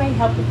thinking this may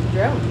help with the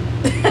drone.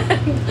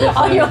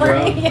 All your drone?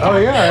 learning. Oh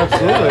yeah,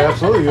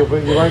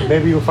 absolutely.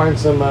 Maybe you'll find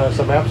some apps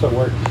that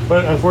work.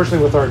 But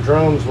unfortunately, with our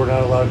drones, we're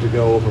not allowed to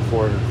go over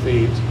 400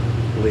 feet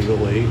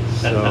legally.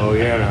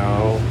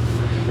 So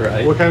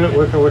Right. What kind of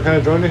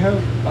drone do you have?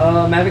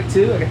 Mavic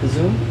 2. I got the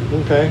Zoom,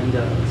 Okay. and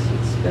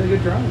it's been a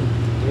good drone.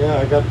 Yeah,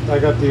 I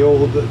got the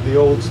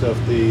old stuff,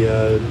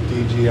 the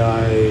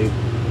DJI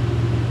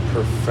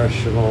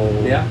Professional.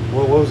 Yeah.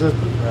 What was it?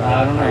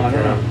 I don't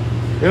know.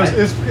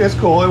 It's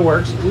cool. It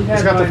works. We've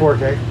It's had got the mine-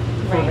 4K.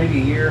 For Right.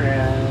 maybe a year,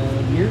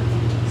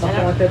 something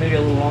Yeah. like that, maybe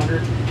a little longer.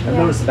 I've Yeah.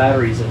 noticed the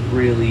batteries have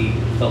really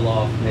fell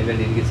off. Maybe I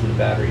need to get some new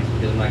batteries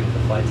because I'm not getting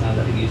the flight time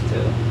that I used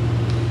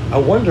to. I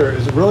wonder.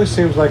 It really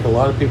seems like a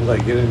lot of people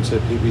that get into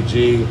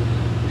PPG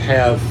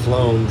have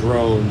flown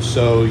drones.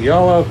 So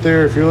y'all out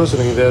there, if you're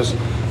listening to this,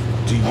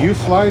 do you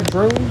fly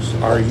drones?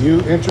 Are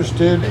you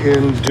interested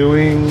in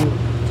doing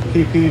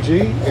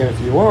PPG? And if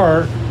you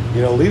are,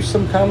 leave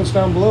some comments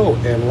down below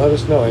and let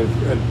us know. And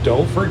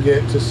don't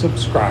forget to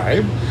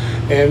subscribe.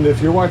 And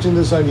if you're watching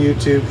this on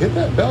YouTube, hit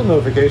that bell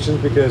notifications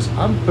because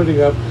I'm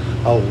putting up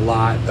a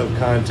lot of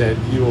content.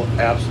 You will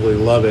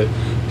absolutely love it.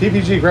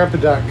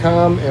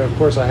 ppggrandpa.com, and of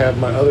course I have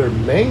my other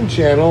main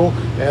channel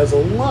that has a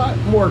lot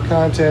more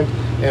content,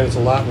 and it's a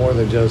lot more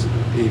than just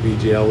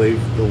PPG. I'll leave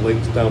the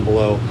links down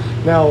below.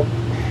 Now,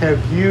 have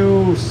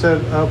you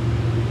set up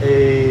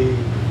a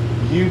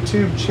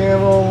YouTube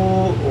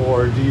channel,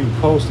 or do you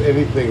post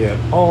anything at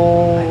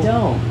all? I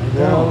don't.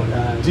 No.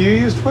 Do you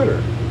use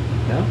Twitter?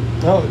 No.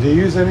 No. Do you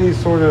use any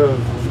sort of?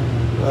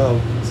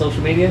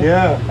 Social media?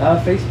 Yeah.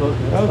 Facebook.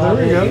 That's Oh, about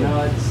there we it.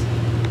 go.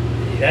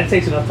 That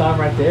takes enough time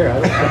right there. I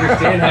don't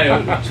understand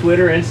how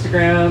Twitter,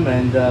 Instagram,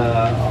 and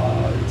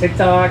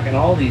TikTok, and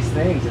all these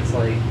things. It's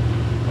like,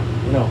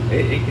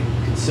 it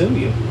can consume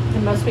you. The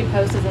most we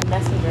post is in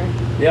Messenger.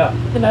 Yeah.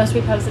 The most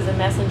we post is in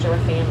Messenger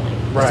with family.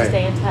 Just Right. to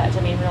stay in touch.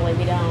 I mean, really,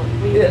 we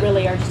don't. We Yeah.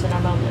 really are just in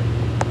our moment.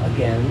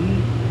 Again,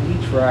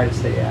 we try to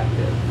stay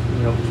active.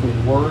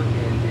 Between work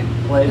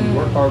and play. We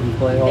work hard, we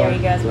play hard. There you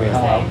go. That's what you're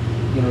Right.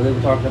 saying. They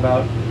were talking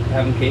about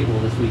having cable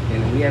this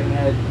weekend, and we haven't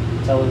had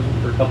television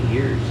for a couple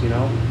years.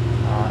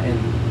 And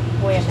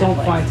We have just don't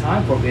Netflix. find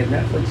time for it. We have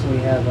Netflix and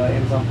we have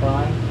Amazon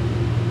Prime.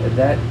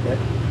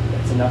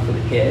 That's enough for the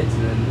kids.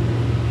 And then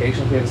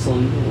occasionally if we have a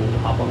saloon, we'll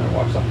hop on there and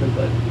watch something.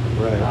 But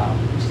Right.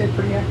 we stay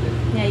pretty active.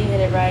 Yeah, you hit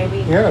it right.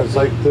 Yeah, it's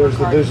like there's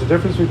work hard. a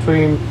difference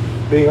between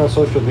being on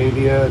social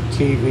media,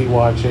 TV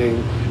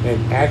watching, and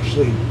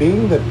actually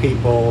being the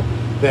people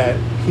that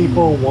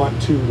people want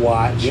to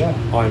watch Yeah.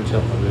 on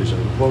television.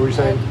 What were you I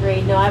saying?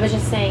 agreed. No, I was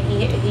just saying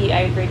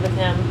I agreed with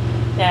him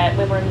that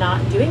when we're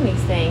not doing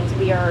these things,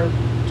 we are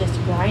just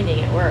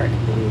grinding at work.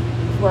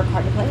 Work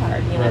hard to play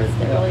hard. Right.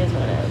 That really is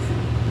what it is.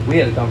 We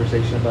had a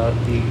conversation about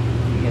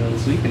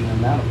this weekend, the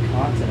amount of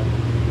content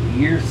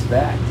years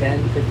back, 10,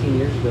 15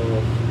 years ago,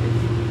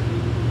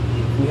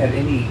 if we had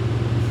any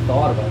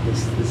thought about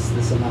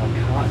this amount of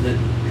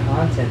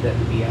content that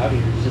would be out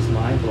here, it's just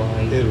mind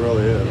blowing. It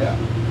really is. Yeah,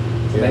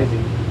 it's Yeah.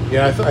 amazing.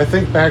 Yeah, I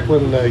think back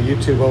when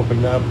YouTube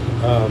opened up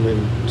in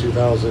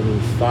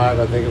 2005,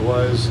 I think it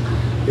was,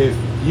 if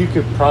you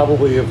could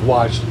probably have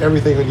watched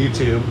everything on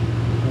YouTube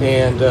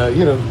and,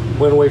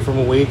 went away from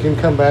a week and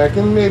come back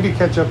and maybe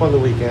catch up on the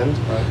weekend.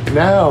 Right.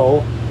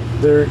 Now,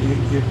 there's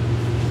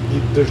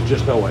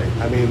just no way.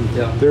 I mean,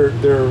 Yeah.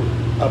 they're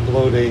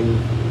uploading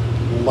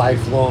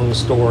lifelong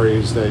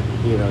stories that,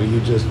 you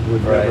just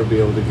would never Right. be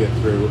able to get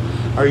through.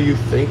 Are you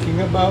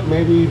thinking about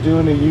maybe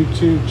doing a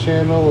YouTube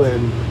channel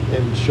and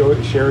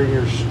sharing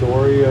your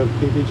story of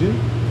PPG?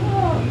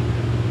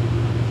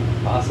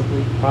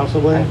 Possibly.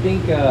 Possibly? I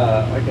think,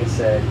 like I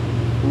said,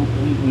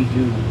 we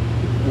do,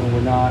 when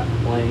we're not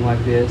playing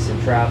like this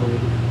and traveling,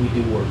 we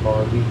do work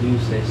hard. We do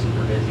stay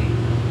super busy,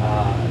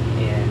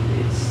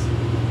 and it's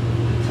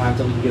the times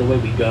that we can get away,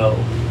 we go.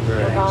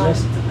 Right.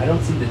 And I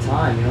don't see the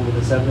time. You know, with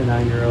a 7 and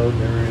 9 year old,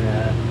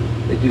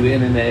 they do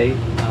MMA,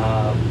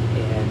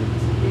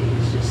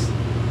 and it's just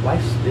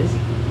life's busy.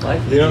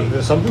 Life is You know, busy.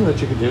 there's something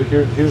that you could do.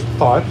 Here's the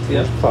thought. Here's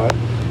Yeah. the thought.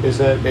 Is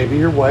that maybe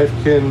your wife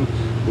can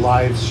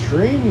live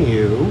stream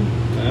you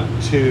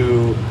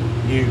to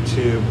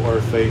YouTube or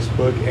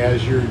Facebook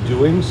as you're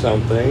doing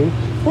something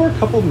for a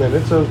couple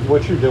minutes of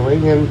what you're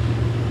doing, and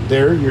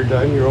there you're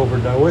done, you're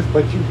overdone with,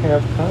 but you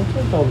have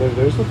content on there.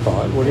 There's the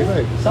thought. What do you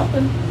think?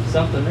 Something.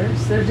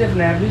 There's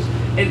different avenues,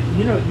 and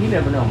you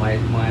never know.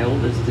 My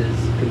oldest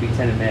can be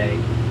 10 in May.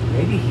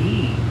 Maybe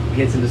he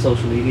gets into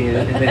social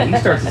media and then he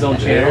starts his own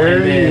channel. There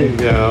and then, you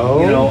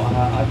go.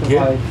 I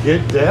provide.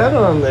 Get Dad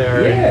on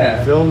there. Yeah.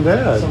 And film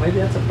Dad. So maybe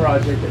that's a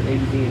project that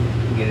maybe he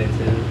can get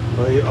into.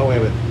 Well, oh wait a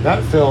minute,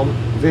 not film,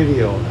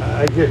 video.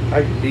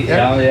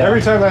 Yeah.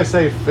 Every time I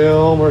say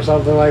film or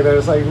something like that,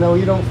 it's like, no,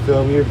 you don't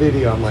film your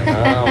video. I'm like, oh,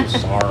 I'm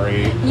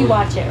sorry. You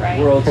watch it, right?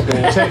 We're old school.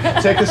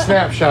 take a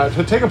snapshot.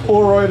 Take a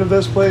Polaroid of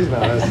this, please. No,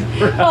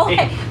 Well,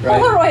 hey,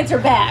 right. Polaroids are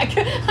back.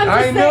 I'm just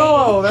I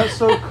know, that's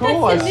so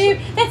cool. That's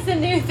the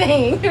new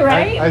thing,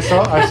 right? I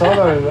saw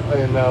that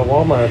in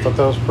Walmart. I thought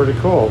that was pretty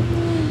cool.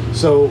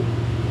 So,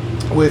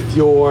 with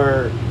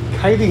your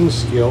kiting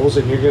skills,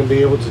 and you're going to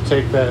be able to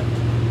take that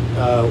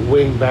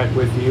wing back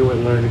with you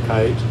and learn to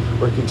kite,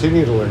 or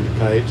continue to learn to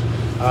kite.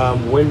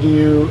 When do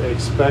you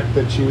expect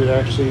that you would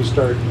actually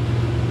start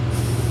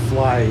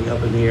flying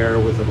up in the air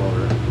with a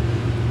motor?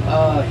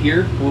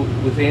 Here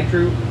with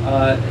Andrew.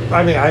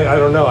 I mean, I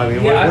don't know. I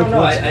mean, Yeah, I don't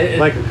know. what's-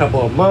 like a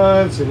couple of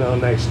months,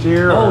 next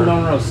year? Oh or-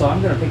 no! So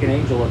I'm gonna pick an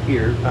Angel up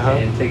here Uh-huh.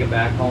 and take it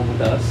back home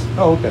with us.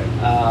 Oh, okay.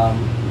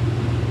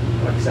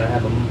 Like I said, I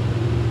have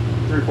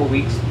 3 or 4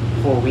 weeks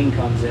before wing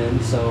comes in.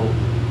 So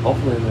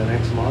hopefully in the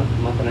next month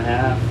and a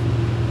half,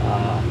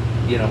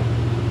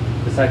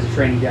 besides the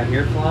training down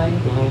here flying,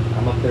 Mhm.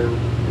 I'm up there,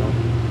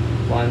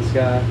 flying the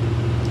sky.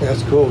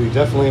 That's cool. We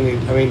definitely need.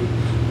 I mean,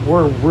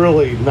 we're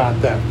really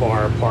not that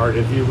far apart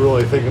if you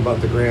really think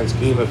about the grand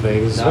scheme of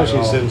things, Not at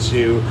especially all. since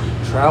you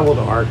travel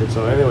to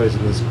Arkansas, anyways,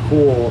 in this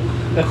cool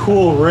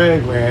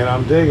rig, man.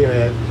 I'm digging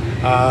it.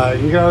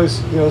 You can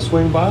always,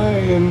 swing by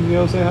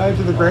and say hi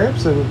to the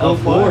Gramps and go Of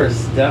fly.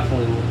 course,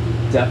 definitely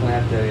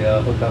have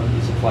to hook up and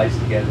do some flights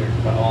together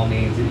by all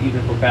means. And even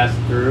if we're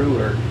passing through,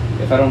 or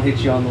if I don't hit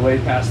you on the way,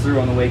 pass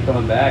through on the way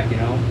coming back, we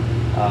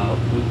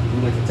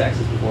went to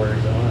Texas before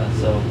Arizona,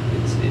 so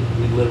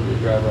we literally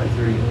drive right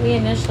through you. We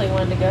initially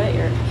wanted to go to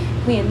Arizona.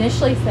 We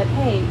initially said,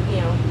 hey,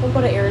 we'll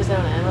go to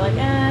Arizona. And we're like,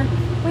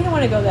 we don't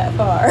want to go that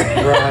far.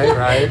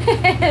 Right.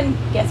 And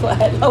guess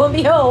what? Lo and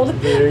behold,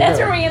 There you that's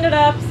go. where we ended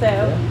up.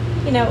 So,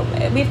 Yeah.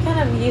 we've kind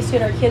of used to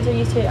it. Our kids are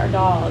used to it. Our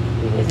dog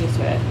is used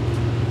to it.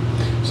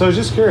 So I was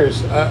just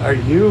curious, are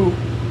you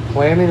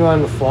planning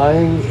on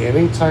flying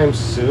anytime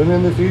soon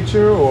in the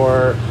future,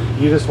 or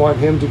you just want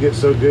him to get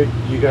so good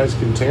you guys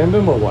can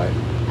tandem, or what?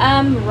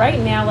 Right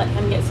now, let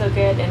him get so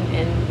good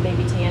and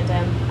maybe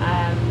tandem.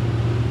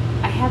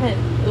 I haven't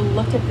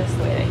looked at this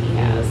the way that he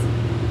has.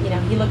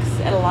 He looks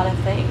at a lot of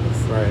things.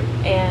 Right.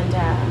 And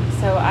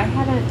so I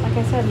haven't, like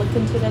I said, looked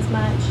into it as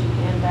much.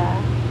 And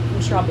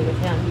I'm sure I'll be with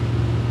him.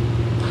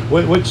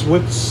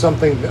 What's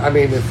something? I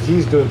mean, if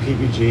he's doing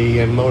PPG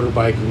and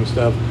motorbiking and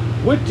stuff,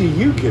 what do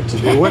you get to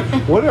do?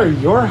 What are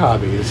your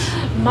hobbies?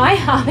 My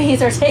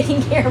hobbies are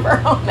taking care of our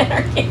home and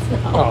our kids'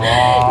 home.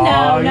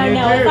 Aw, No. you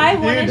If I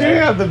do, wanted you do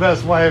have the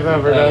best wife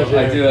ever, don't you?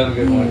 I do have a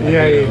good one.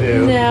 Yeah, you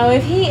do. No,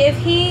 if he, if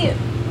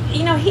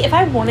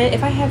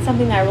I had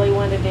something that I really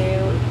wanted to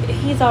do,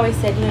 he's always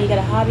said, you got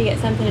a hobby, you got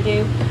something to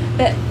do.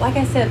 But like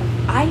I said,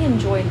 I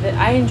enjoy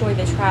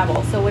the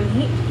travel. So when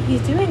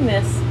he's doing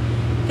this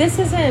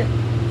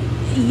isn't.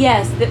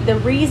 Yes, the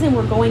reason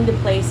we're going to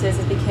places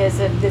is because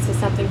this is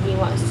something he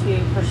wants to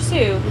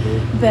pursue.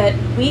 Mhm. But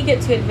we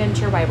get to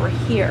adventure while we're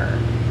here.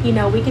 We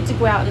get to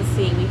go out and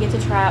see. We get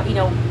to try.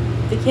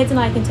 The kids and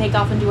I can take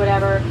off and do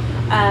whatever.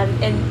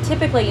 And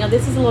typically,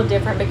 this is a little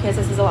different because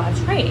this is a lot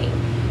of training.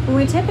 When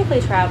we typically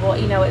travel,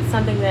 it's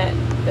something that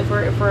if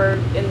we're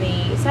in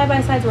the side by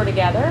sides, we're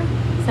together.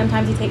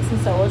 Sometimes he takes some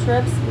solo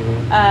trips.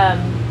 Mhm.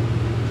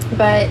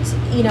 But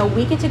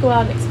we get to go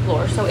out and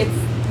explore. So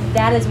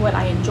that is what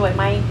I enjoy.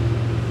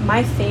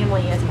 My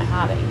family is my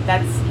hobby.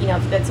 That's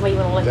that's the way you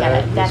want to look That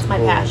at it. That's is my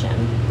cool.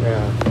 passion.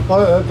 Yeah.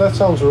 Well, that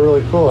sounds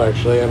really cool,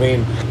 actually. I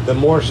mean, the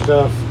more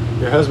stuff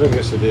your husband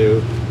gets to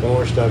do, the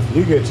more stuff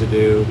you get to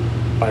do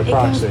by It goes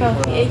proxy.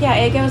 both. It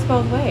goes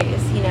both ways.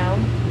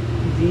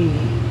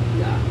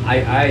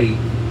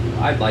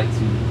 I'd like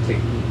to take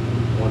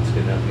once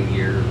good enough a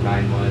year,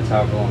 9 months,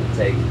 however long it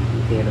takes,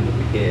 tandem with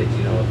the kids.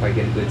 If I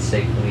get a good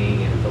safe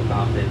wing and feel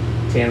confident,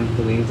 tandem with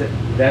the wings.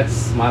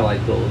 That's my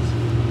life goal is,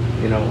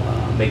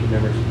 making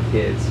memories with the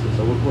kids.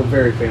 So we're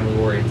very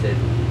family oriented.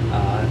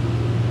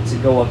 To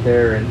go up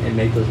there and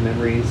make those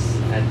memories,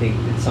 I think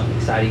it's something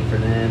exciting for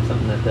them,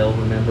 something that they'll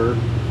remember.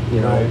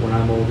 Right. When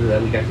I'm older,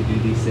 that we got to do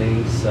these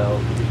things. So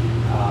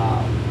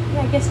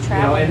Yeah, I guess You know,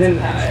 traveling. and then is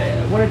a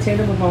passion. I want to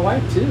tandem with my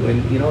wife too.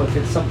 And you know, if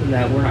it's something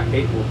that we're not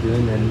capable of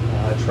doing, then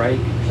trike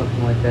or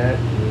something like that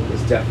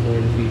is definitely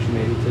in the future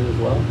maybe too as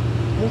well.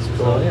 That's cool.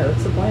 So yeah,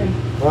 that's the plan.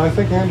 Well, I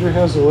think Andrew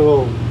has a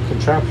little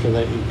contraption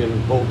that you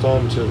can bolt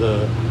on to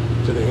the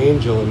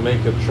Angel and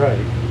make a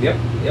trike. Yep.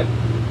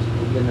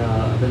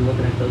 I've been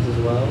looking at those as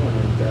well,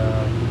 and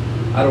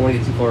I don't want to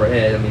get too far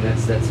ahead. I mean,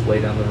 that's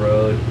way down the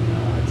road.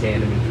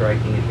 Tandem and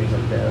triking and things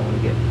like that. I want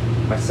to get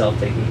myself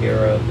taken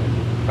care of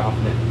and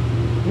confident.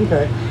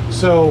 Okay,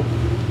 so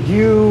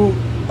you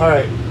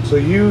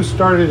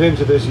started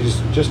into this. You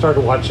just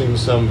started watching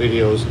some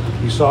videos.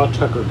 You saw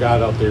Tucker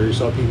God out there. You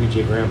saw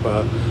PPG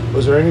Grandpa.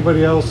 Was there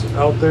anybody else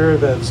out there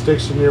that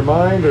sticks in your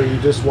mind, or you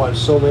just watch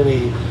so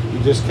many you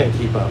just can't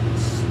keep up?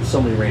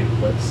 So many random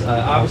clips.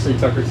 Obviously,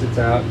 Tucker sticks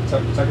out.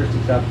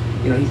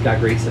 You know, he's got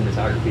great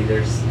cinematography.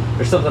 There's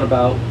something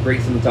about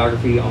great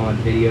cinematography on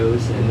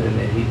videos, and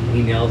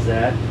he nails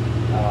that.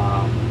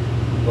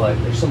 But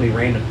there's so many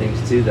random things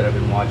too that I've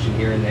been watching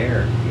here and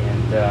there,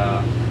 and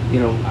you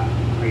know,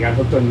 I got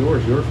hooked on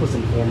yours. Yours was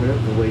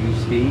informative, the way you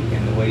speak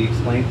and the way you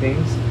explain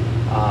things.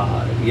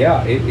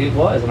 Yeah, it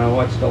was, and I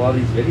watched a lot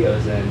of these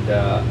videos, and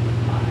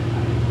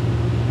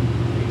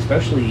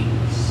especially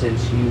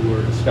since you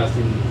were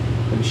discussing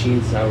the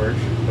machines I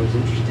was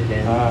interested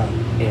in,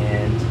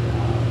 and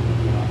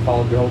you know, I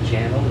followed your whole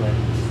channel, and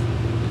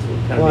it's what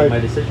kind of made my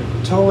decision.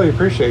 Totally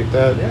appreciate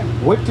that. Yeah.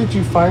 What did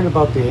you find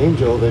about the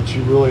Angel that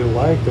you really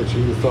liked, that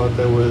you thought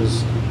that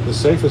was the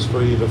safest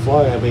for you to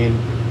fly? I mean,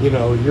 you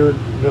know, you're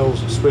no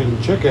spring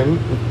chicken,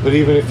 but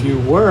even if you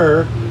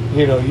were,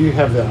 you know, you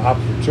have the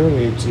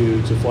opportunity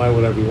to fly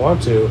whatever you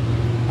want to.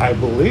 I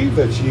believe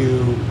that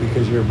you,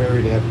 because you're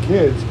married and have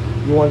kids,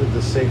 you wanted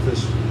the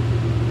safest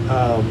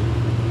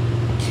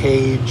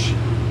cage,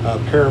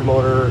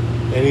 paramotor,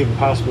 and even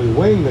possibly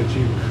wing that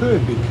you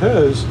could,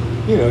 because,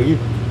 you know, you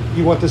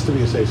want this to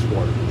be a safe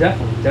sport.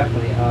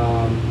 Definitely.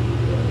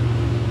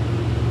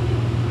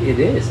 It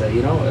is.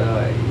 You know,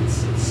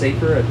 it's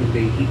safer. I think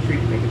the heat treat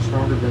to make it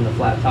stronger than the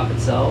flat top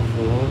itself.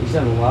 He's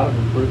done a lot of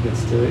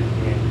improvements to it,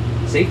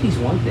 and safety's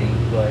one thing.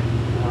 But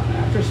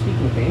after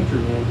speaking with Andrew,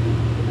 man,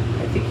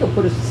 I think he'll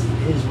put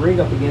his rig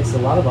up against a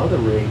lot of other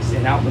rigs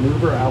and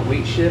outmaneuver,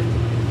 outweight shift,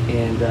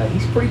 and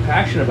he's pretty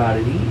passionate about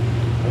it.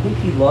 I think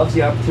he loves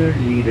the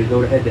opportunity to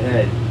go head to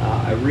head.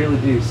 I really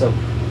do. So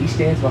he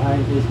stands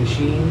behind his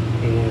machine,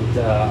 and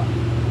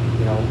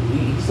you know,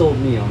 he sold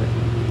me on it.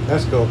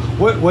 That's cool.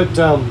 What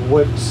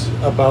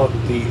about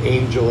the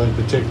Angel in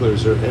particular?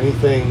 Is there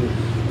anything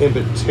in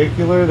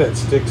particular that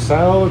sticks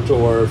out,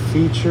 or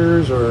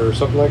features, or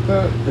something like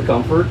that? The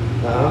comfort,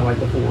 Uh-huh. like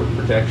the forward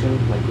protection,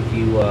 like if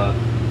you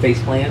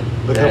face plant.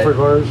 The comfort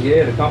bars?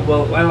 Yeah,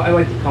 well, I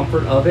like the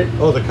comfort of it.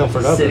 Oh, the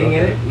comfort of Sitting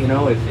it. in it, you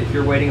know, if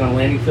you're waiting on a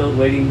landing field,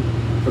 waiting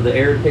for the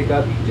air to pick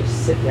up, you can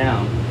just sit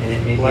down.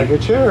 And Like a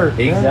chair.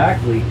 Yeah.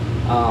 Exactly.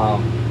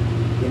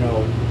 You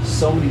know,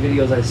 so many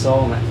videos I saw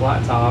on that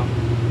flat top,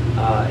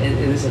 and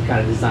this is kind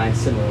of designed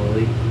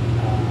similarly.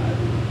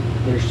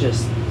 There's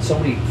just so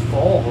many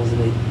falls,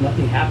 and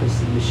nothing happens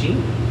to the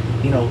machine.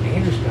 You know,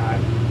 Andrew's got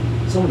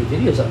so many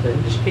videos up there,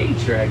 and just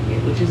cage dragging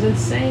it, which is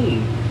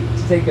insane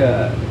to take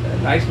a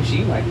nice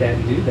machine like that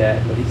and do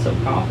that. But he's so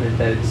confident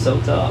that it's so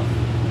tough,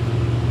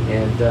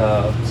 and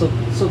so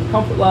the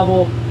comfort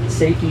level,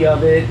 safety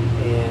of it,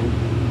 and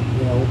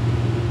you know,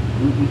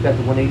 we've got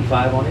the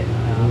 185 on it,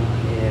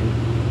 and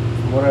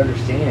from what I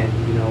understand,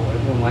 you know,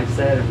 everyone likes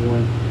that.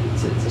 Everyone,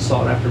 it's a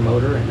sought after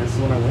motor, and that's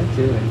the one I went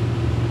to, and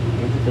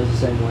Andrew feels the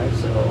same way.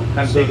 So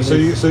kind of taking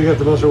So you got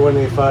the Moser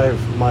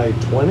 185 My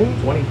 20?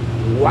 20.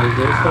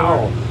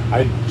 Wow!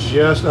 I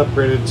just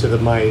upgraded to the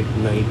My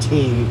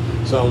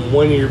 19, so I'm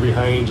 1 year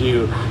behind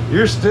you.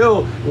 You're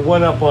still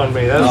one up on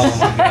me. Oh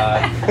my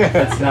God,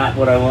 that's not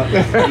what I want.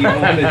 You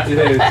wanted to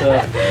do.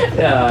 So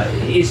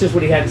it's just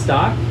what he had in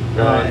stock,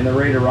 Right. and the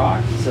ready to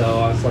rock. So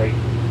I was like,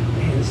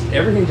 man,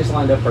 everything just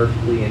lined up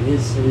perfectly, and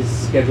his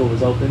schedule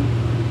was open.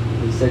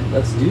 He said,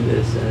 "Let's do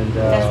this." And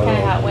That's kind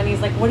of how it went. He's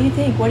like, "What do you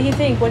think? What do you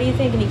think? What do you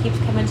think?" And he keeps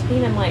coming to me,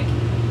 and I'm like,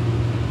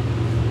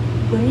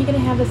 "When are you going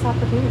to have this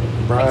opportunity?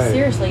 Right. Like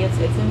seriously, it's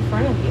in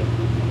front of you.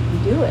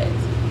 Do it.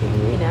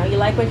 Mhm. You know, you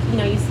like what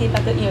you see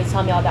about the. He's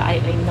telling me all about. I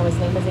didn't even know his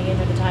name was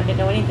Andrew at the time. Didn't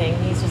know anything.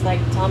 And he's just like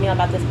telling me all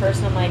about this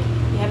person. I'm like,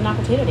 you have an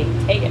opportunity.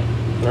 Take it.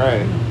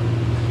 Right.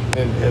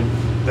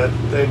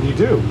 And you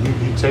do.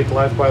 You take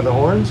life by the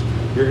horns.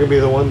 You're going to be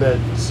the one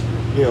that's,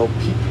 you know,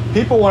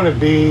 people want to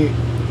be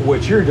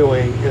what you're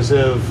doing, as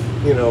if,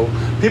 you know,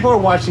 people are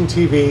watching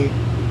TV,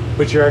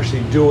 but you're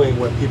actually doing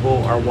what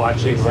people are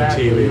watching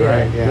exactly, on TV, yeah,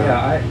 right?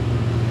 Yeah.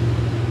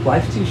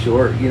 Life's too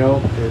short, you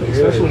know, It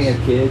especially when you is.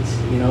 have kids.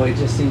 You know, it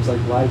just seems like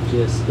life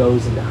just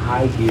goes into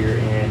high gear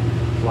and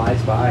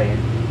flies by. And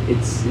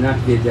it's not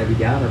to be a Debbie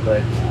Downer,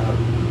 but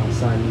my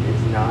son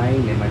is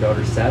 9 and my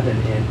daughter's 7,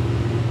 and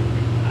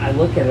I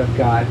look at it, I've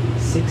got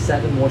 6,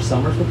 7 more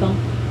summers with them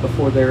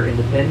before they're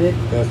independent.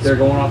 That's they're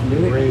going off and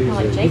doing it. crazy. Well,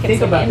 like You Jacob's think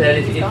so about that,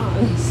 Indian, he's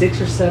gone.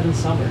 6 or 7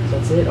 summers,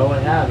 that's it, all I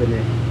have, and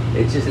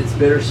it's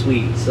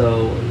bittersweet.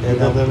 So And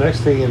then the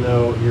next thing you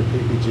know, you're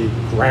PPG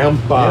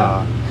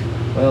grandpa.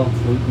 Well,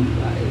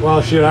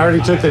 Well, she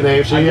already took the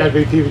name, so you got to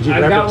be PPG I've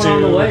Grandpa got one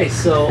on the too. way.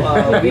 So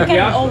We've got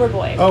an older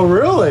boy. Oh,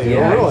 really?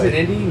 Yeah, Oh, he's really?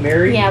 in Indy,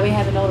 married. Yeah, we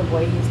have an older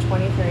boy. He's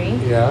 23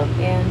 Yeah.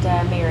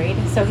 and married.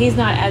 So he's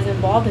not as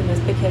involved in this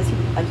because,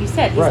 like you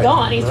said, he's Right,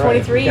 gone. He's right.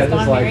 23. Got He's gone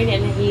his life. married,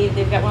 and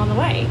they've got one on the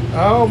way.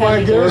 Oh my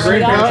Happy goodness! birthday.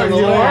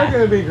 You Yeah. are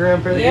going to be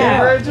grandparents.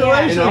 Yeah.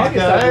 Congratulations, In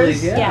August, I believe.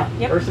 guys! Yeah. Yeah,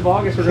 yep. 1st of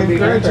August, we're going to be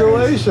grandparents.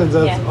 Congratulations!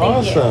 That's Yeah, thank you.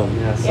 awesome.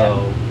 Yeah,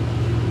 so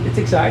it's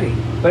exciting.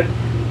 But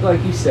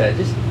like you said,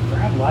 just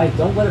grab life.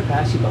 Don't let it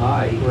pass you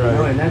by. You Right.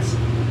 know, and that's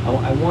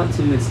I want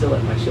to instill it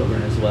in my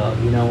children as well.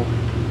 You know,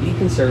 be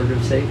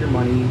conservative, save your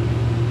money,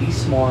 be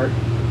smart,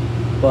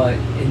 but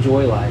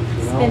enjoy life.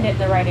 You know, Spend it in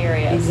the right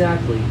areas.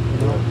 exactly.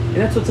 You know, and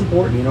that's what's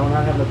important. You know,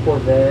 not having a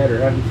Corvette or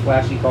having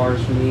flashy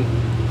cars for me.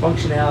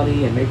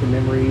 Functionality and making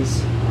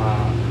memories.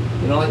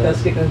 You know, like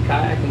us getting in a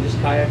kayak and just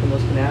kayaking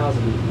those canals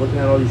and looking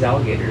at all these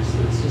alligators.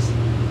 It's just.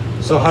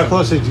 So, how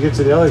close did you get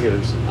to the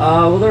alligators?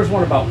 Well, there was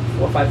one about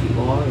 4 or 5 feet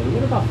long, and we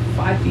went about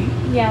 5 feet.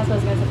 Yeah, that's what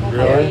I was going to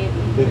say.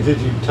 Really? Did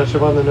you touch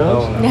him on the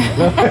nose? Oh, no.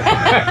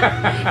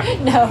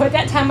 No, at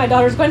that time my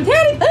daughter's going,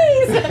 Daddy,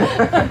 please.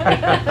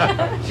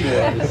 She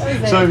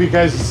was. So, have you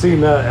guys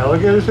seen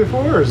alligators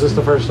before, or is this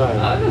the first time?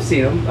 I've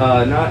seen them.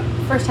 Not.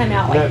 First time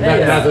out like Not-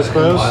 this. not this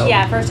close? Wild.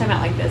 Yeah, first time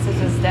out like this.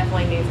 This was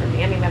definitely new for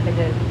me. I mean, I've been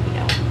to,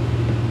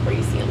 where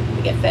you see them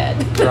to get fed.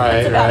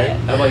 Right, That's about right. it.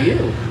 How about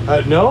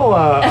you? No,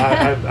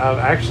 I've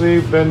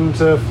actually been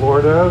to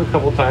Florida a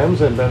couple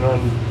times and been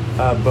on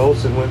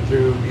boats and went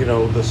through,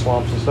 the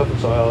swamps and stuff and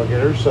saw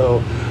alligators.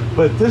 So,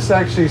 but this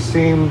actually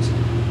seemed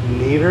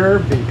neater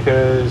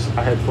because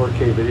I had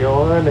 4K video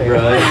on and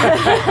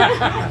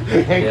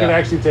Hank could Yeah.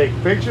 actually take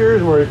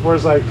pictures where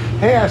it's like,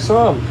 hey, I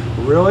saw him.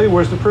 Really?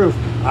 Where's the proof?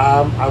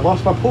 I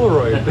lost my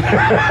Polaroid.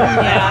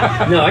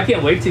 Yeah. No, I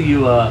can't wait till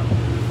you,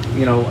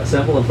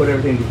 assemble and put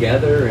everything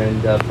together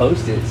and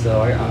post it.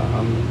 So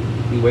I'm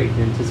be waiting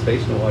in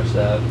anticipation to watch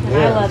that. And Yeah.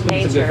 I love Some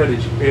good nature.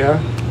 footage. Yeah.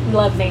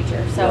 Love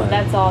nature. So Right.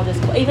 that's all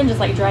just cool. Even just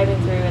like driving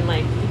through and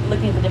like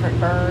looking at the different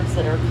birds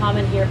that are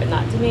common here but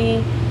not to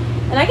me.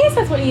 And I guess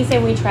that's what you say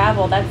when we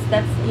travel. That's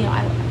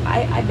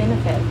I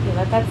benefit.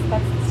 That's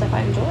the stuff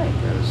I enjoy.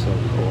 That is so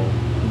cool.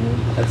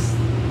 That's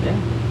yeah.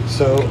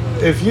 So,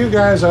 if you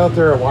guys out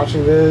there are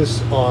watching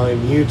this on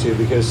YouTube,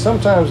 because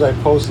sometimes I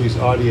post these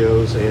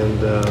audios,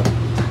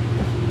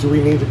 and do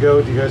we need to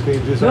go? Do you guys need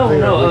to do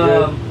something? Are we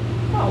good?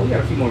 We got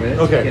a few more minutes.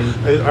 Okay. We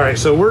can- All right.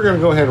 So we're going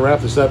to go ahead and wrap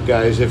this up,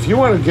 guys. If you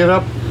want to get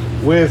up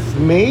with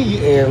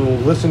me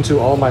and listen to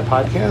all my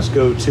podcasts,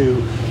 go to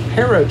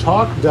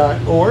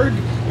paratalk.org,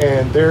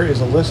 and there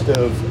is a list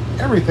of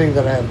everything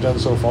that I have done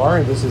so far.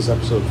 And this is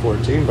episode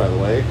 14, by the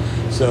way.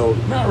 So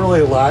not really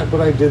a lot, but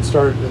I did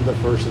start in the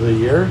first of the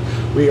year.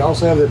 We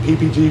also have the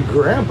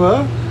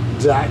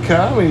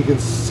ppggrandpa.com, and you can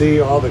see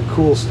all the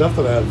cool stuff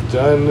that I've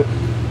done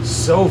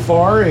so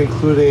far,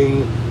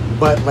 including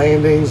butt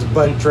landings,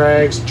 butt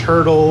drags,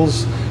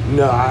 turtles.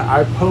 No,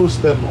 I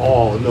post them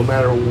all, no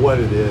matter what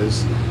it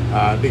is,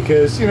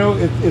 because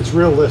it's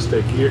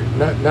realistic.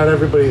 Not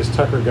everybody is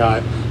Tucker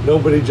Gott.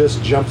 Nobody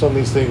just jumps on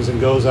these things and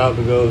goes out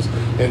and goes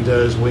and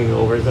does wing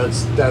overs.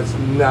 That's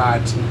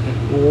not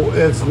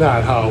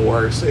how it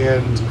works.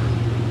 And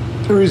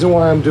the reason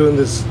why I'm doing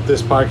this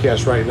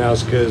podcast right now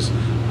is because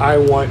I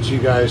want you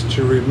guys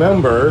to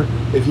remember,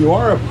 if you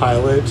are a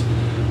pilot,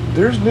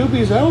 there's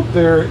newbies out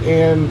there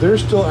and they're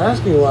still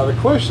asking a lot of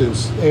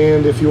questions.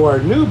 And if you are a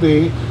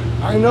newbie,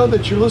 I know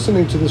that you're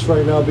listening to this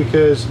right now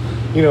because,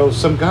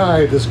 some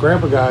guy, this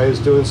grandpa guy, is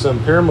doing some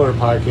paramotor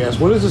podcast.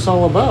 What is this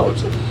all about?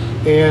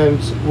 And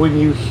when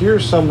you hear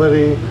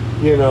somebody,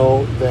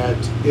 that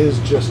is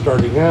just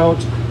starting out,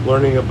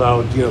 learning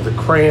about, the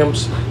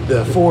cramps,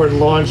 the forward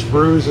launch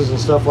bruises and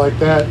stuff like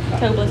that.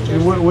 Toe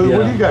blisters. What do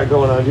you got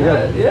going on? You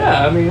got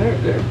yeah, I mean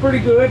they're pretty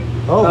good.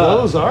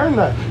 those are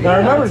not. Now yeah,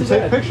 remember not to too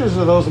take bad. pictures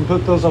of those and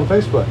put those on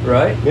Facebook.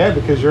 Right? Yeah,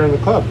 because you're in the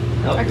club.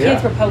 Oh, Our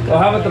kids were poking Well,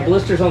 how about the there.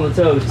 blisters on the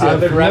toes? Too? I've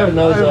been wrapping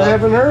never- those I up.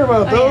 haven't heard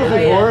about Oh, those yeah.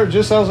 before. Yeah. It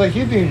just sounds like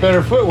you need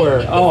better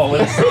footwear. Oh,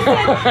 well,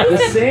 the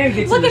sand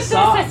gets Look in the at this. I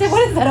socks. said,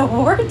 what is that, a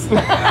wart?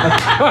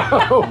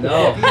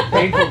 No,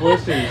 painful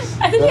blisters.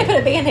 I think you put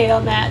a Band-Aid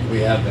on that. We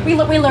have them.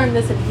 We learned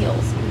this in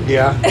heels.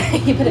 Yeah.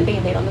 You put a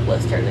Band-Aid on the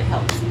blister and it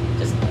helps.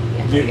 Just,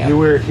 yeah, there you go. You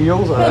wear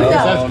heels? No. I No,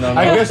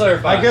 guess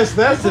clarify. I guess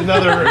that's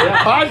another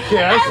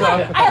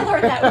podcast. I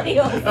learned that with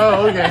heels.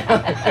 Oh, okay.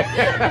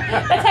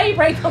 That's how you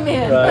break them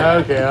in.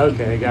 Right.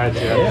 Okay, gotcha.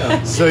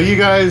 Yeah. So you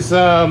guys,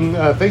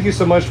 thank you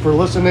so much for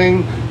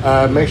listening.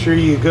 Make sure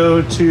you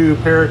go to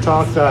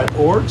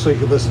paratalk.org so you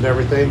can listen to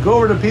everything. Go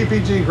over to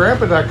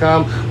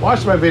ppggrandpa.com,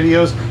 watch my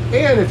videos,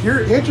 and if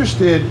you're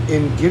interested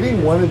in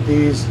getting one of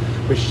these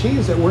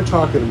machines that we're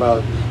talking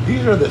about,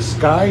 these are the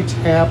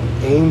SkyTap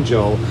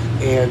Angel,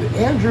 and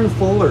Andrew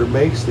Fuller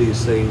makes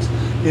these things.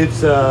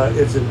 It's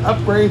an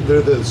upgrade.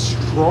 They're the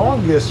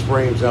strongest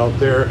frames out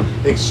there,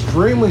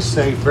 extremely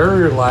safe,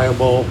 very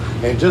reliable,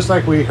 and just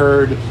like we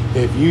heard,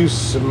 if you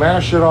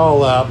smash it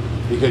all up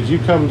because you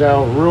come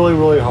down really,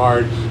 really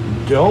hard,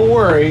 don't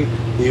worry,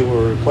 he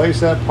will replace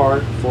that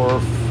part for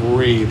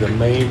free, the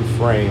main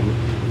frame.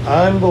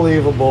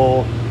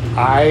 Unbelievable.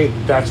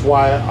 That's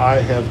why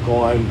I have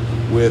gone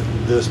with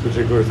this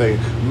particular thing.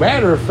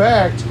 Matter of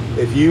fact,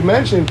 if you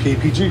mention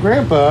PPG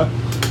Grandpa,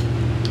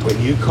 when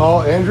you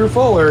call Andrew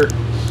Fuller,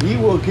 he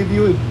will give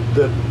you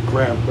the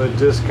Grandpa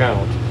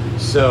discount.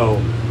 So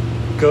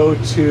go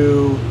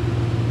to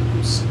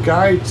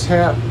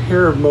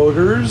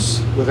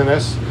SkyTapPairMotors with an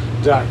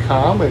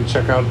S.com and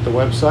check out the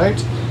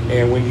website.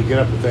 And when you get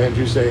up with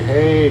Andrew, say,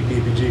 hey,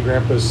 PPG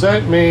Grandpa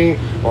sent me,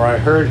 or I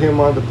heard him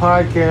on the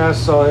podcast,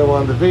 saw him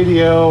on the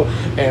video,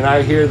 and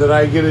I hear that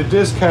I get a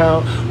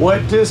discount.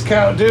 What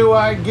discount do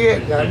I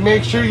get? Now,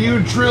 make sure you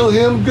drill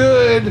him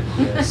good.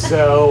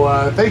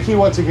 So thank you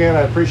once again.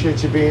 I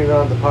appreciate you being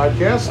on the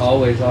podcast.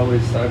 Always. I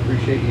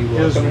appreciate you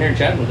coming here and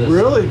chatting with us.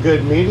 Really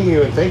good meeting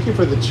you, and thank you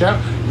for the chat.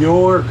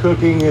 Your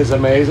cooking is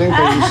amazing.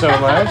 Thank you so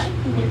much.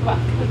 You're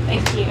welcome.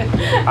 Thank you.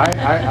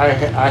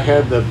 I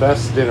had the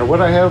best dinner.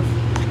 What I have?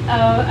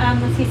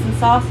 Let's see, some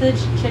sausage,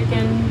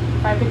 chicken,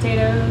 fried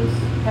potatoes,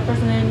 peppers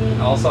and onions.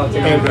 All sauteed.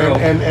 Yeah.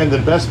 And the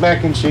best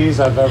mac and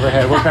cheese I've ever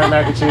had. What kind of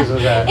mac and cheese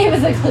was that? It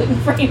was a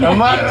gluten-free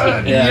mac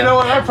and cheese. Yeah. You know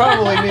what? I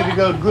probably need to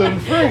go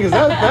gluten-free because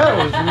that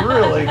was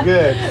really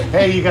good.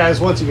 Hey, you guys,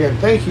 once again,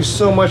 thank you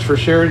so much for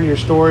sharing your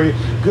story.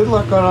 Good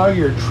luck on all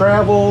your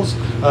travels,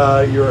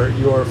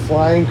 your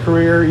flying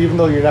career. Even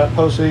though you're not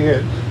posting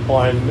it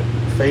on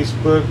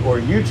Facebook or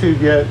YouTube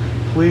yet,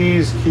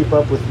 please keep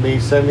up with me.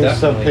 Send me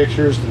some Definitely.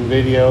 pictures and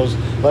videos.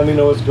 Let me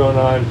know what's going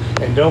on.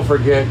 And don't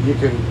forget, you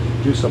can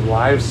do some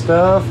live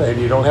stuff and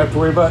you don't have to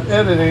worry about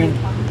editing.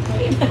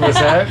 What's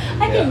that?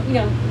 I can,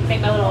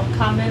 make my little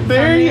comments.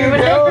 There on you or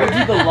go. whatever. We'll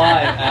do the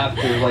live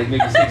after, like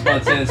maybe 6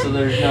 months in, so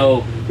there's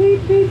no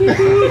beep, beep, beep,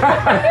 beep.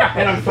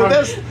 And I'm front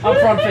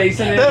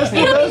facing it. That's the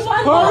It'll be best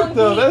one part, long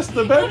though. beep. That's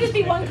the It'll best. just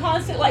be one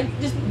constant,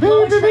 just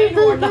blow a train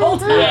horn the whole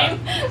time.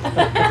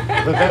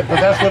 But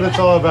that's what it's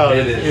all about.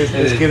 It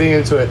is. Getting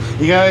into it.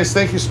 You guys,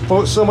 thank you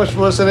so much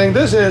for listening.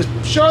 This is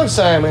Sean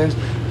Simons,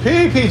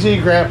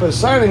 PPG Grandpa,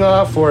 signing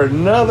off for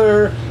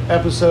another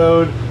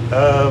episode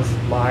of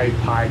my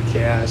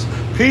podcast.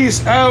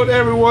 Peace out,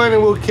 everyone,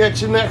 and we'll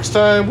catch you next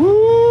time.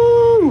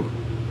 Woo!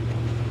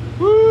 Woo!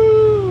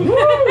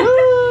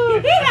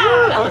 Woo!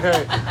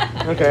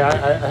 Yeah. Okay,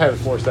 I had to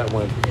force that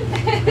one.